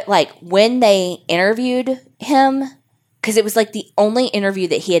 But when they interviewed him, because it was the only interview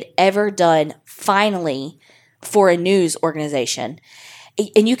that he had ever done finally for a news organization.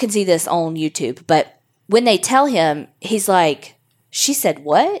 And you can see this on YouTube. But when they tell him, he's like, she said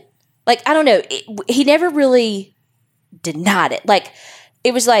what? I don't know. He never really denied it.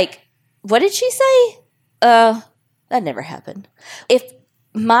 It was what did she say? That never happened. If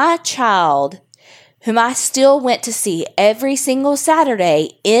my child, whom I still went to see every single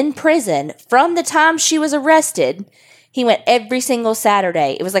Saturday in prison from the time she was arrested, he went every single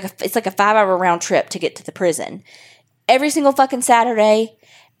Saturday. It was it's a 5-hour round trip to get to the prison. Every single fucking Saturday.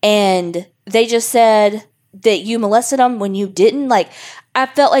 And they just said, that you molested them when you didn't? Like, I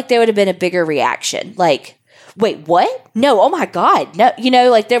felt like there would have been a bigger reaction. Like, wait, what? No, oh my God. No,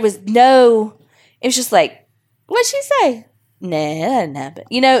 like there was no, it was just like, what'd she say? Nah, that didn't happen.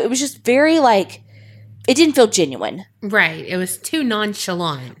 It was just very like, it didn't feel genuine. Right. It was too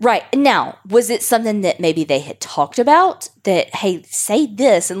nonchalant. Right. Now, was it something that maybe they had talked about that, hey, say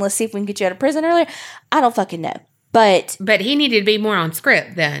this and let's see if we can get you out of prison earlier? I don't fucking know. But he needed to be more on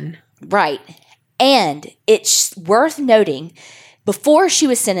script then. Right. And it's worth noting, before she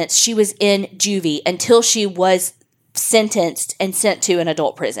was sentenced, she was in juvie until she was sentenced and sent to an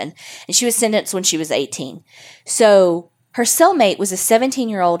adult prison. And she was sentenced when she was 18. So her cellmate was a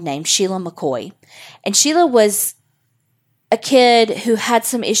 17-year-old named Sheila McCoy. And Sheila was a kid who had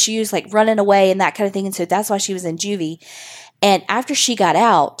some issues like running away and that kind of thing. And so that's why she was in juvie. And after she got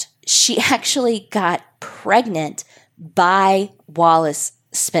out, she actually got pregnant by Wallace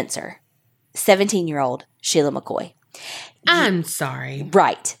Spencer, 17-year-old Sheila McCoy. I'm sorry.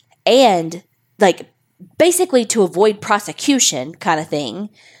 Right. And like basically to avoid prosecution kind of thing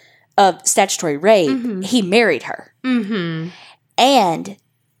of statutory rape, he married her. Mm-hmm. And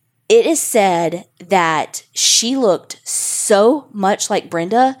it is said that she looked so much like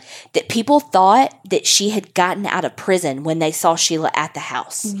Brenda that people thought that she had gotten out of prison when they saw Sheila at the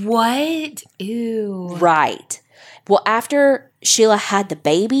house. What? Ew. Right. Well, after Sheila had the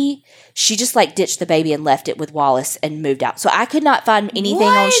baby, she just like ditched the baby and left it with Wallace and moved out. So I could not find anything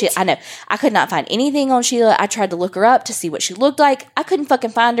on Sheila. I know. I could not find anything on Sheila. I tried to look her up to see what she looked like. I couldn't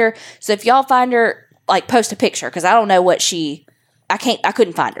fucking find her. So if y'all find her, like post a picture because I don't know what I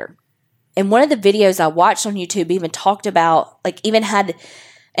couldn't find her. And one of the videos I watched on YouTube even talked about, like even had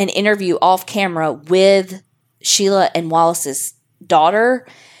an interview off camera with Sheila and Wallace's daughter.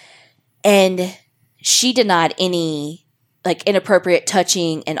 And she denied any like inappropriate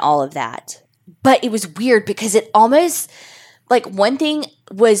touching and all of that. But it was weird because it almost, like one thing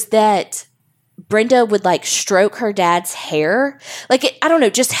was that Brenda would like stroke her dad's hair. Like, I don't know,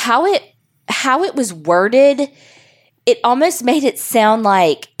 just how it was worded, it almost made it sound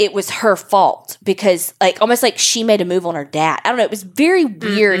like it was her fault because like almost like she made a move on her dad. I don't know. It was very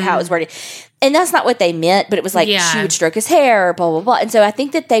weird how it was worded. And that's not what they meant, but it was like she would stroke his hair, blah, blah, blah. And so I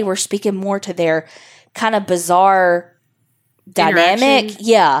think that they were speaking more to their kind of bizarre dynamic.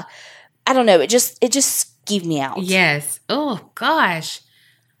 Yeah. I don't know. It just skeeved me out. Yes. Oh, gosh.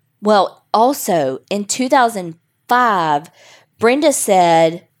 Well, also in 2005, Brenda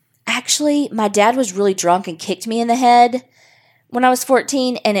said, actually, my dad was really drunk and kicked me in the head when I was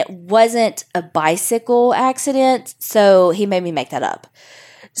 14, and it wasn't a bicycle accident, so he made me make that up.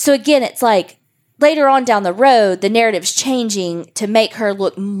 So again, it's like later on down the road, the narrative's changing to make her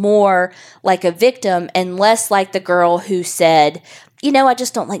look more like a victim and less like the girl who said, I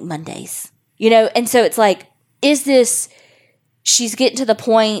just don't like Mondays. And so it's like, she's getting to the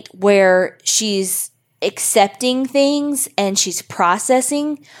point where she's accepting things and she's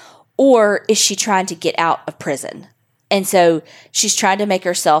processing, or is she trying to get out of prison? And so she's trying to make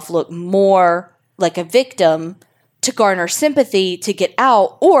herself look more like a victim to garner sympathy to get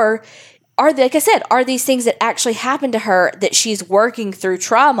out, or like I said, are these things that actually happened to her that she's working through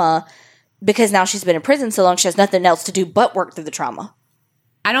trauma because now she's been in prison so long she has nothing else to do but work through the trauma?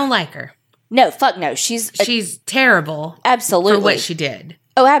 I don't like her. No, fuck no. She's terrible. Absolutely. For what she did.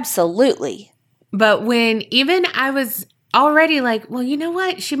 Oh, absolutely. But when even I was already like, well, you know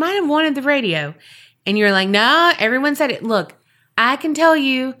what? She might have wanted the radio. And you're like, no, everyone said it. Look, I can tell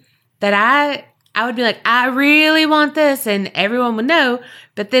you that I would be like, I really want this. And everyone would know.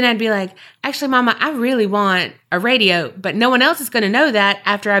 But then I'd be like, actually, Mama, I really want a radio. But no one else is going to know that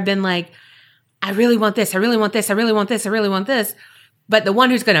after I've been like, I really want this. I really want this. I really want this. I really want this. But the one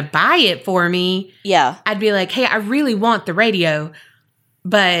who's going to buy it for me, yeah, I'd be like, hey, I really want the radio.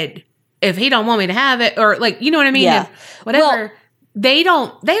 But if he don't want me to have it, or like, you know what I mean? Yeah. Whatever. Well, they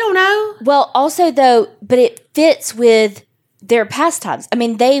don't know. Well, also though, but it fits with their pastimes. I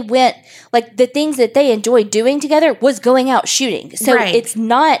mean, they went, like the things that they enjoyed doing together was going out shooting. So right. It's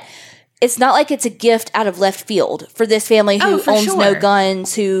not like it's a gift out of left field for this family who owns no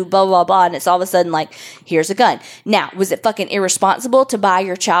guns, who blah, blah, blah. And it's all of a sudden like, here's a gun. Now, was it fucking irresponsible to buy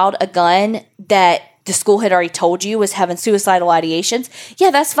your child a gun that the school had already told you was having suicidal ideations?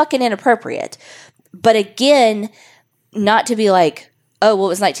 Yeah, that's fucking inappropriate. But again, not to be like, oh, well, it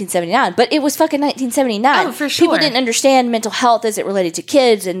was 1979. But it was fucking 1979. Oh, for sure. People didn't understand mental health as it related to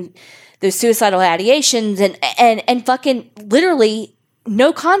kids and those suicidal ideations and fucking literally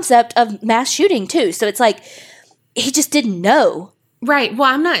no concept of mass shooting, too. So it's like, he just didn't know. Right.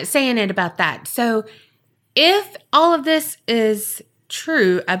 Well, I'm not saying it about that. So if all of this is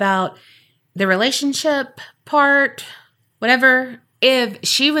true about the relationship part, whatever, if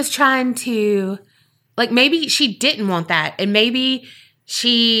she was trying to, like, maybe she didn't want that, and maybe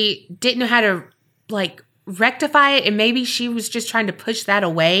she didn't know how to, like, rectify it, and maybe she was just trying to push that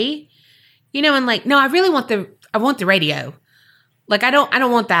away, you know, and like, no, I want the radio. Like, I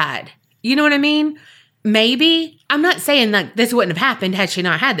don't want that. You know what I mean? Maybe. I'm not saying that this wouldn't have happened had she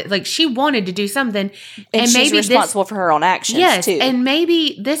not had it. Like, she wanted to do something. And she's maybe responsible for her own actions, yes, too. And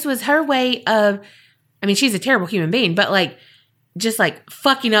maybe this was her way of, I mean, she's a terrible human being, but like, just like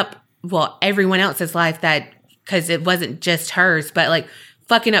fucking up, well, everyone else's life because it wasn't just hers, but like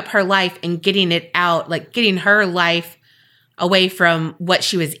fucking up her life and getting it out, like getting her life away from what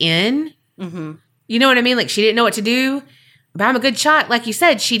she was in. Mm-hmm. You know what I mean? Like, she didn't know what to do, but I'm a good shot. Like you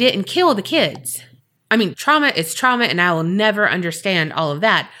said, she didn't kill the kids. I mean, trauma is trauma, and I will never understand all of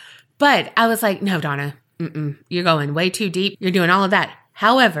that. But I was like, no, Donna, you're going way too deep. You're doing all of that.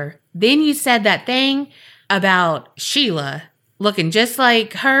 However, then you said that thing about Sheila looking just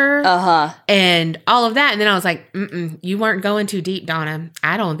like her and all of that. And then I was like, you weren't going too deep, Donna.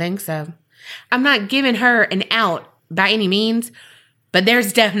 I don't think so. I'm not giving her an out by any means, but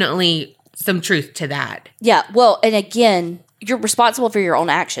there's definitely some truth to that. Yeah. Well, and again, you're responsible for your own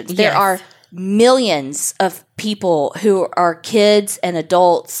actions. Yes. There are millions of people who are kids and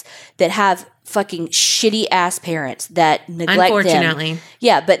adults that have fucking shitty ass parents that neglect Unfortunately. them.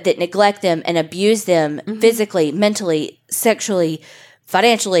 Yeah, but that neglect them and abuse them physically, mentally, sexually,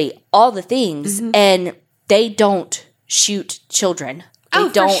 financially, all the things. And they don't shoot children. They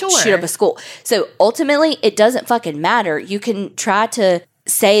don't shoot up a school. So ultimately, it doesn't fucking matter. You can try to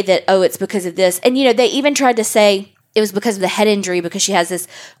say that, oh, it's because of this. And, you know, they even tried to say it was because of the head injury because she has this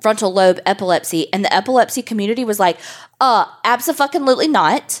frontal lobe epilepsy. And the epilepsy community was like, abso-fucking-lutely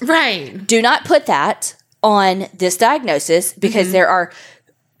not. Right. Do not put that on this diagnosis because there are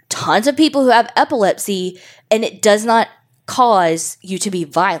tons of people who have epilepsy and it does not cause you to be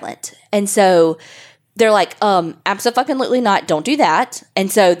violent. And so they're like, abso-fucking-lutely not. Don't do that. And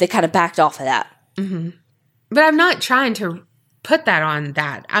so they kind of backed off of that. Mm-hmm. But I'm not trying to put that on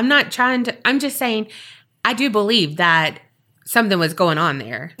that. I'm just saying I do believe that something was going on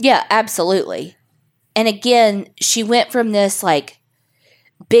there. Yeah, absolutely. And again, she went from this like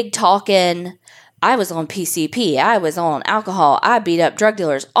big talking, I was on PCP, I was on alcohol, I beat up drug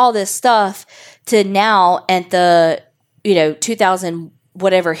dealers, all this stuff, to now at the, 2000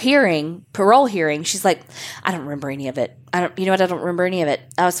 whatever hearing, parole hearing, she's like, I don't remember any of it. I don't remember any of it.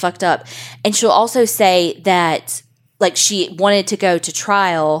 I was fucked up. And she'll also say that like she wanted to go to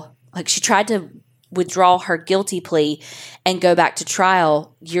trial, like she tried to withdraw her guilty plea and go back to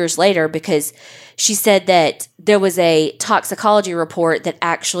trial years later because she said that there was a toxicology report that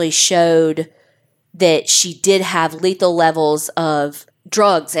actually showed that she did have lethal levels of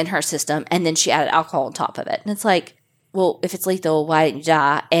drugs in her system, and then she added alcohol on top of it. And it's like, well, if it's lethal, why didn't you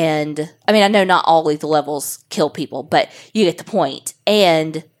die? And I mean, I know not all lethal levels kill people, but you get the point.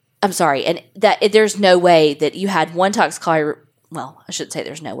 And I'm sorry, and that there's no way that you had one toxicology. Well, I shouldn't say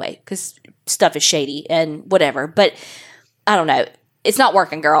there's no way because stuff is shady and whatever. But I don't know. It's not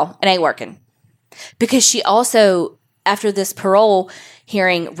working, girl. It ain't working. Because she also, after this parole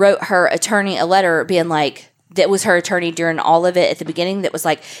hearing, wrote her attorney a letter being like, that was her attorney during all of it at the beginning, that was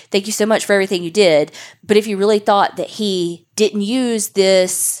like, thank you so much for everything you did. But if you really thought that he didn't use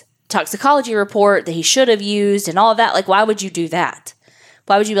this toxicology report that he should have used and all of that, like, why would you do that?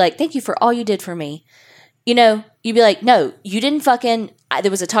 Why would you be like, thank you for all you did for me? You'd be like, no, you didn't there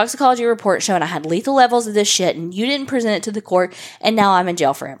was a toxicology report showing I had lethal levels of this shit and you didn't present it to the court and now I'm in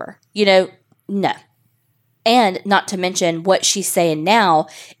jail forever. No. And not to mention what she's saying now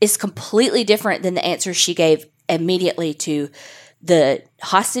is completely different than the answer she gave immediately to the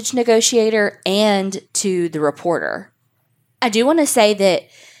hostage negotiator and to the reporter. I do want to say that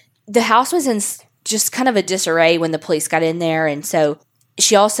the house was in just kind of a disarray when the police got in there. And so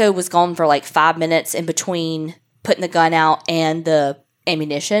she also was gone for like 5 minutes in between putting the gun out and the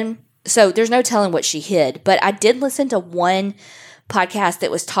ammunition. So there's no telling what she hid. But I did listen to one podcast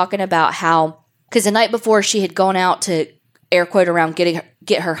that was talking about how, because the night before she had gone out to, air quote, around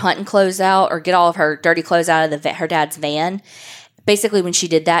get her hunting clothes out or get all of her dirty clothes out of her dad's van. Basically, when she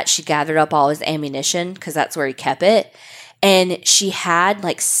did that, she gathered up all his ammunition because that's where he kept it. And she had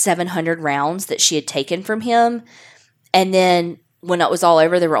like 700 rounds that she had taken from him. And then when it was all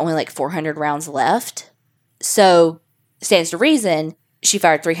over, there were only like 400 rounds left. So, stands to reason, she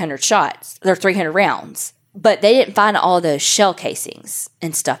fired 300 shots. There are 300 rounds. But they didn't find all those shell casings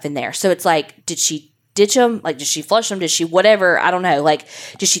and stuff in there. So it's like, did she ditch them? Like, did she flush them? Did she whatever? I don't know. Like,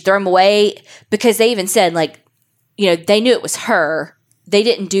 did she throw them away? Because they even said, like, they knew it was her. They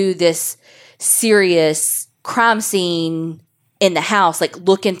didn't do this serious crime scene in the house, like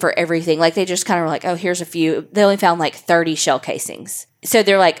looking for everything. Like they just kind of were like, oh, here's a few. They only found like 30 shell casings. So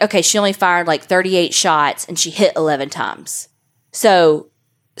they're like, okay, she only fired like 38 shots and she hit 11 times. So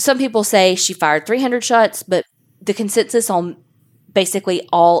some people say she fired 300 shots, but the consensus on basically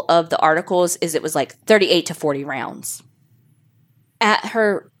all of the articles is it was like 38 to 40 rounds. At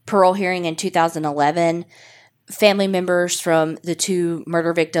her parole hearing in 2011, family members from the 2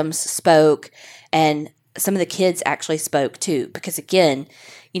 murder victims spoke, and some of the kids actually spoke too, because again,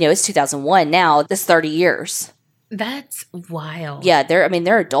 it's 2001 now. That's 30 years. That's wild. Yeah,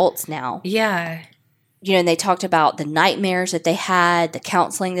 they're adults now. Yeah. And they talked about the nightmares that they had, the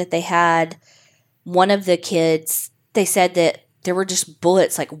counseling that they had. One of the kids, they said that there were just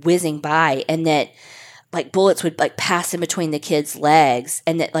bullets like whizzing by, and that like bullets would like pass in between the kids' legs,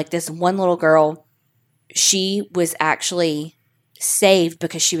 and that like this one little girl, she was actually saved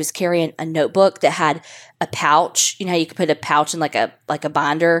because she was carrying a notebook that had a pouch. You know how you could put a pouch in like a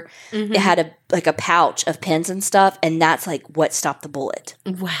binder? Mm-hmm. It had a pouch of pens and stuff, and that's like what stopped the bullet.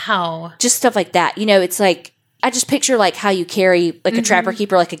 Wow. Just stuff like that. It's like I just picture like how you carry like a trapper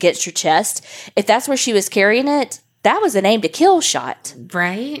keeper like against your chest. If that's where she was carrying it, that was an aim to kill shot.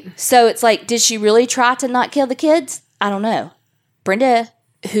 Right. So it's like, did she really try to not kill the kids? I don't know. Brenda,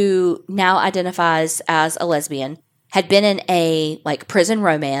 who now identifies as a lesbian, had been in a like prison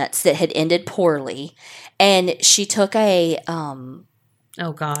romance that had ended poorly, and she took a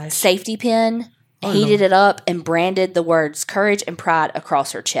safety pin, heated it up, and branded the words courage and pride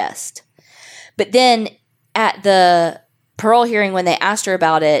across her chest. But then at the parole hearing, when they asked her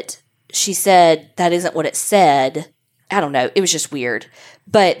about it, she said that isn't what it said. I don't know. It was just weird.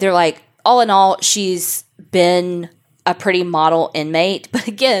 But they're like, all in all, she's been a pretty model inmate. But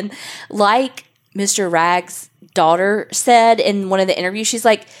again, like Mr. Ragg's daughter said in one of the interviews, she's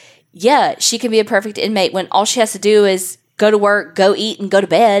like, yeah, she can be a perfect inmate when all she has to do is go to work, go eat, and go to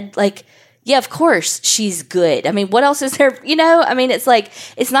bed. Like, yeah, of course she's good. I mean, what else is there? It's like,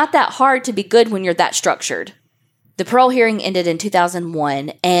 it's not that hard to be good when you're that structured. The parole hearing ended in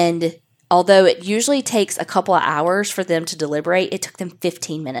 2001, and although it usually takes a couple of hours for them to deliberate, it took them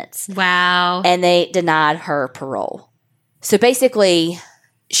 15 minutes. Wow. And they denied her parole. So basically,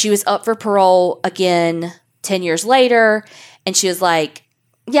 she was up for parole again 10 years later, and she was like,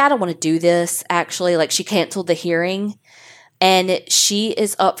 yeah, I don't want to do this, actually. Like, she canceled the hearing, and she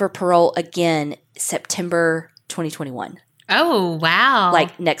is up for parole again September 2021. Oh, wow.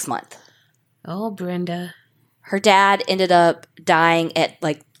 Like, next month. Oh, Brenda. Her dad ended up dying at,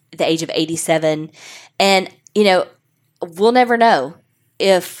 like, the age of 87, and, we'll never know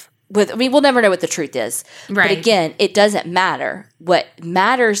we'll never know what the truth is. Right. But again, it doesn't matter. What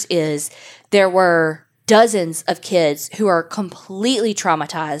matters is there were dozens of kids who are completely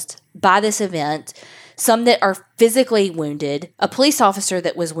traumatized by this event, some that are physically wounded, a police officer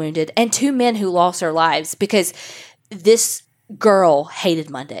that was wounded, and 2 men who lost their lives because this girl hated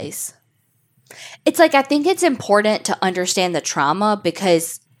Mondays. It's like, I think it's important to understand the trauma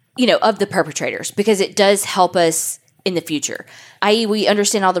because, of the perpetrators, because it does help us in the future. I.e., we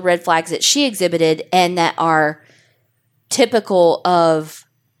understand all the red flags that she exhibited and that are typical of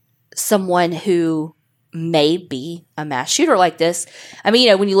someone who may be a mass shooter like this. I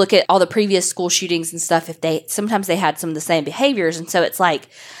mean, when you look at all the previous school shootings and stuff, sometimes they had some of the same behaviors. And so it's like,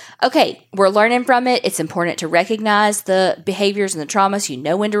 okay, we're learning from it. It's important to recognize the behaviors and the trauma so you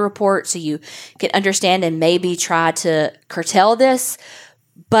know when to report, so you can understand and maybe try to curtail this.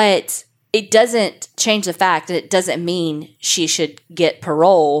 But it doesn't change the fact that it doesn't mean she should get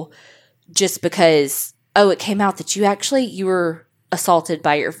parole just because, it came out that you were assaulted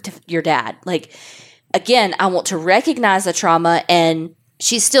by your dad. Like, again, I want to recognize the trauma, and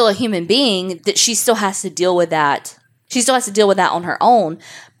she's still a human being, that she still has to deal with that. She still has to deal with that on her own,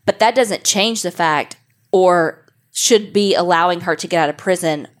 but that doesn't change the fact or should be allowing her to get out of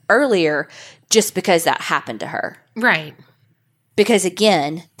prison earlier just because that happened to her. Right. Because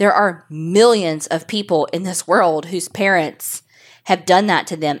again, there are millions of people in this world whose parents have done that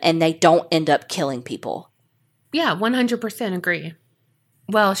to them and they don't end up killing people. Yeah, 100% agree.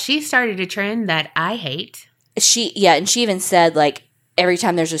 Well, she started a trend that I hate. And she even said, like, every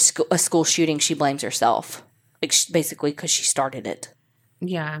time there's a school shooting, she blames herself. Like, basically, because she started it.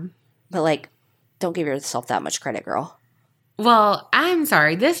 Yeah. But, like, don't give yourself that much credit, girl. Well, I'm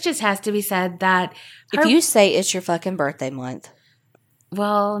sorry. This just has to be said that... If you say it's your fucking birthday month...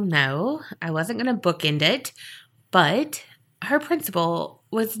 Well, no. I wasn't going to bookend it. But her principal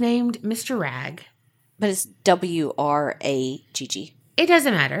was named Mr. Ragg. But it's W-R-A-G-G. It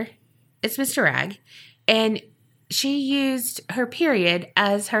doesn't matter. It's Mr. Ragg. And she used her period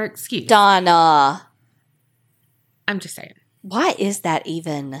as her excuse. Donna. I'm just saying. Why is that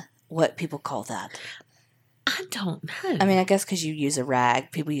even what people call that? I don't know. I mean, I guess because you use a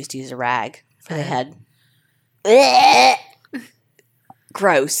rag. People used to use a rag for their head. Blech.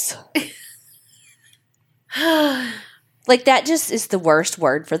 Gross. Like, that just is the worst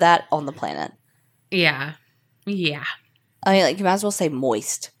word for that on the planet. Yeah. Yeah. I mean, like, you might as well say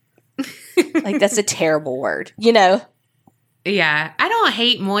moist. Like, that's a terrible word, you know? Yeah. I don't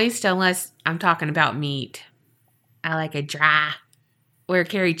hate moist unless I'm talking about meat. I like it dry. Where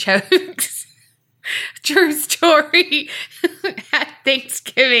Carrie chokes. True story. At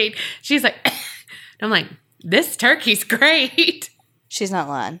Thanksgiving, she's like, I'm like, this turkey's great. She's not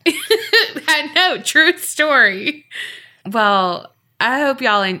lying. I know, true story. Well, I hope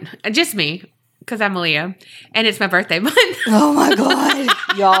y'all, just me, because I'm a Leo, and it's my birthday month. Oh my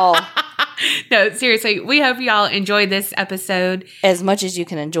God, y'all. No, seriously, we hope y'all enjoyed this episode. As much as you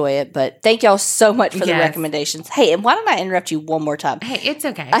can enjoy it, but thank y'all so much for the recommendations. Hey, and why don't I interrupt you one more time? Hey, it's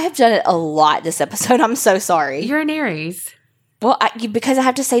okay. I have done it a lot this episode. I'm so sorry. You're an Aries. Well, because I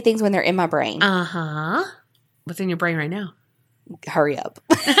have to say things when they're in my brain. Uh-huh. What's in your brain right now? Hurry up.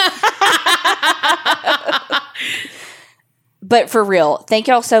 But for real, thank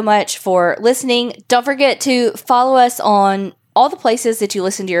y'all so much for listening. Don't forget to follow us on all the places that you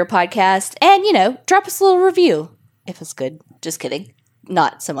listen to your podcast. And, you know, drop us a little review if it's good. Just kidding.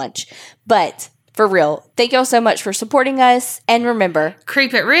 Not so much. But for real, thank y'all so much for supporting us. And remember,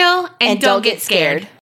 creep it real and don't get scared.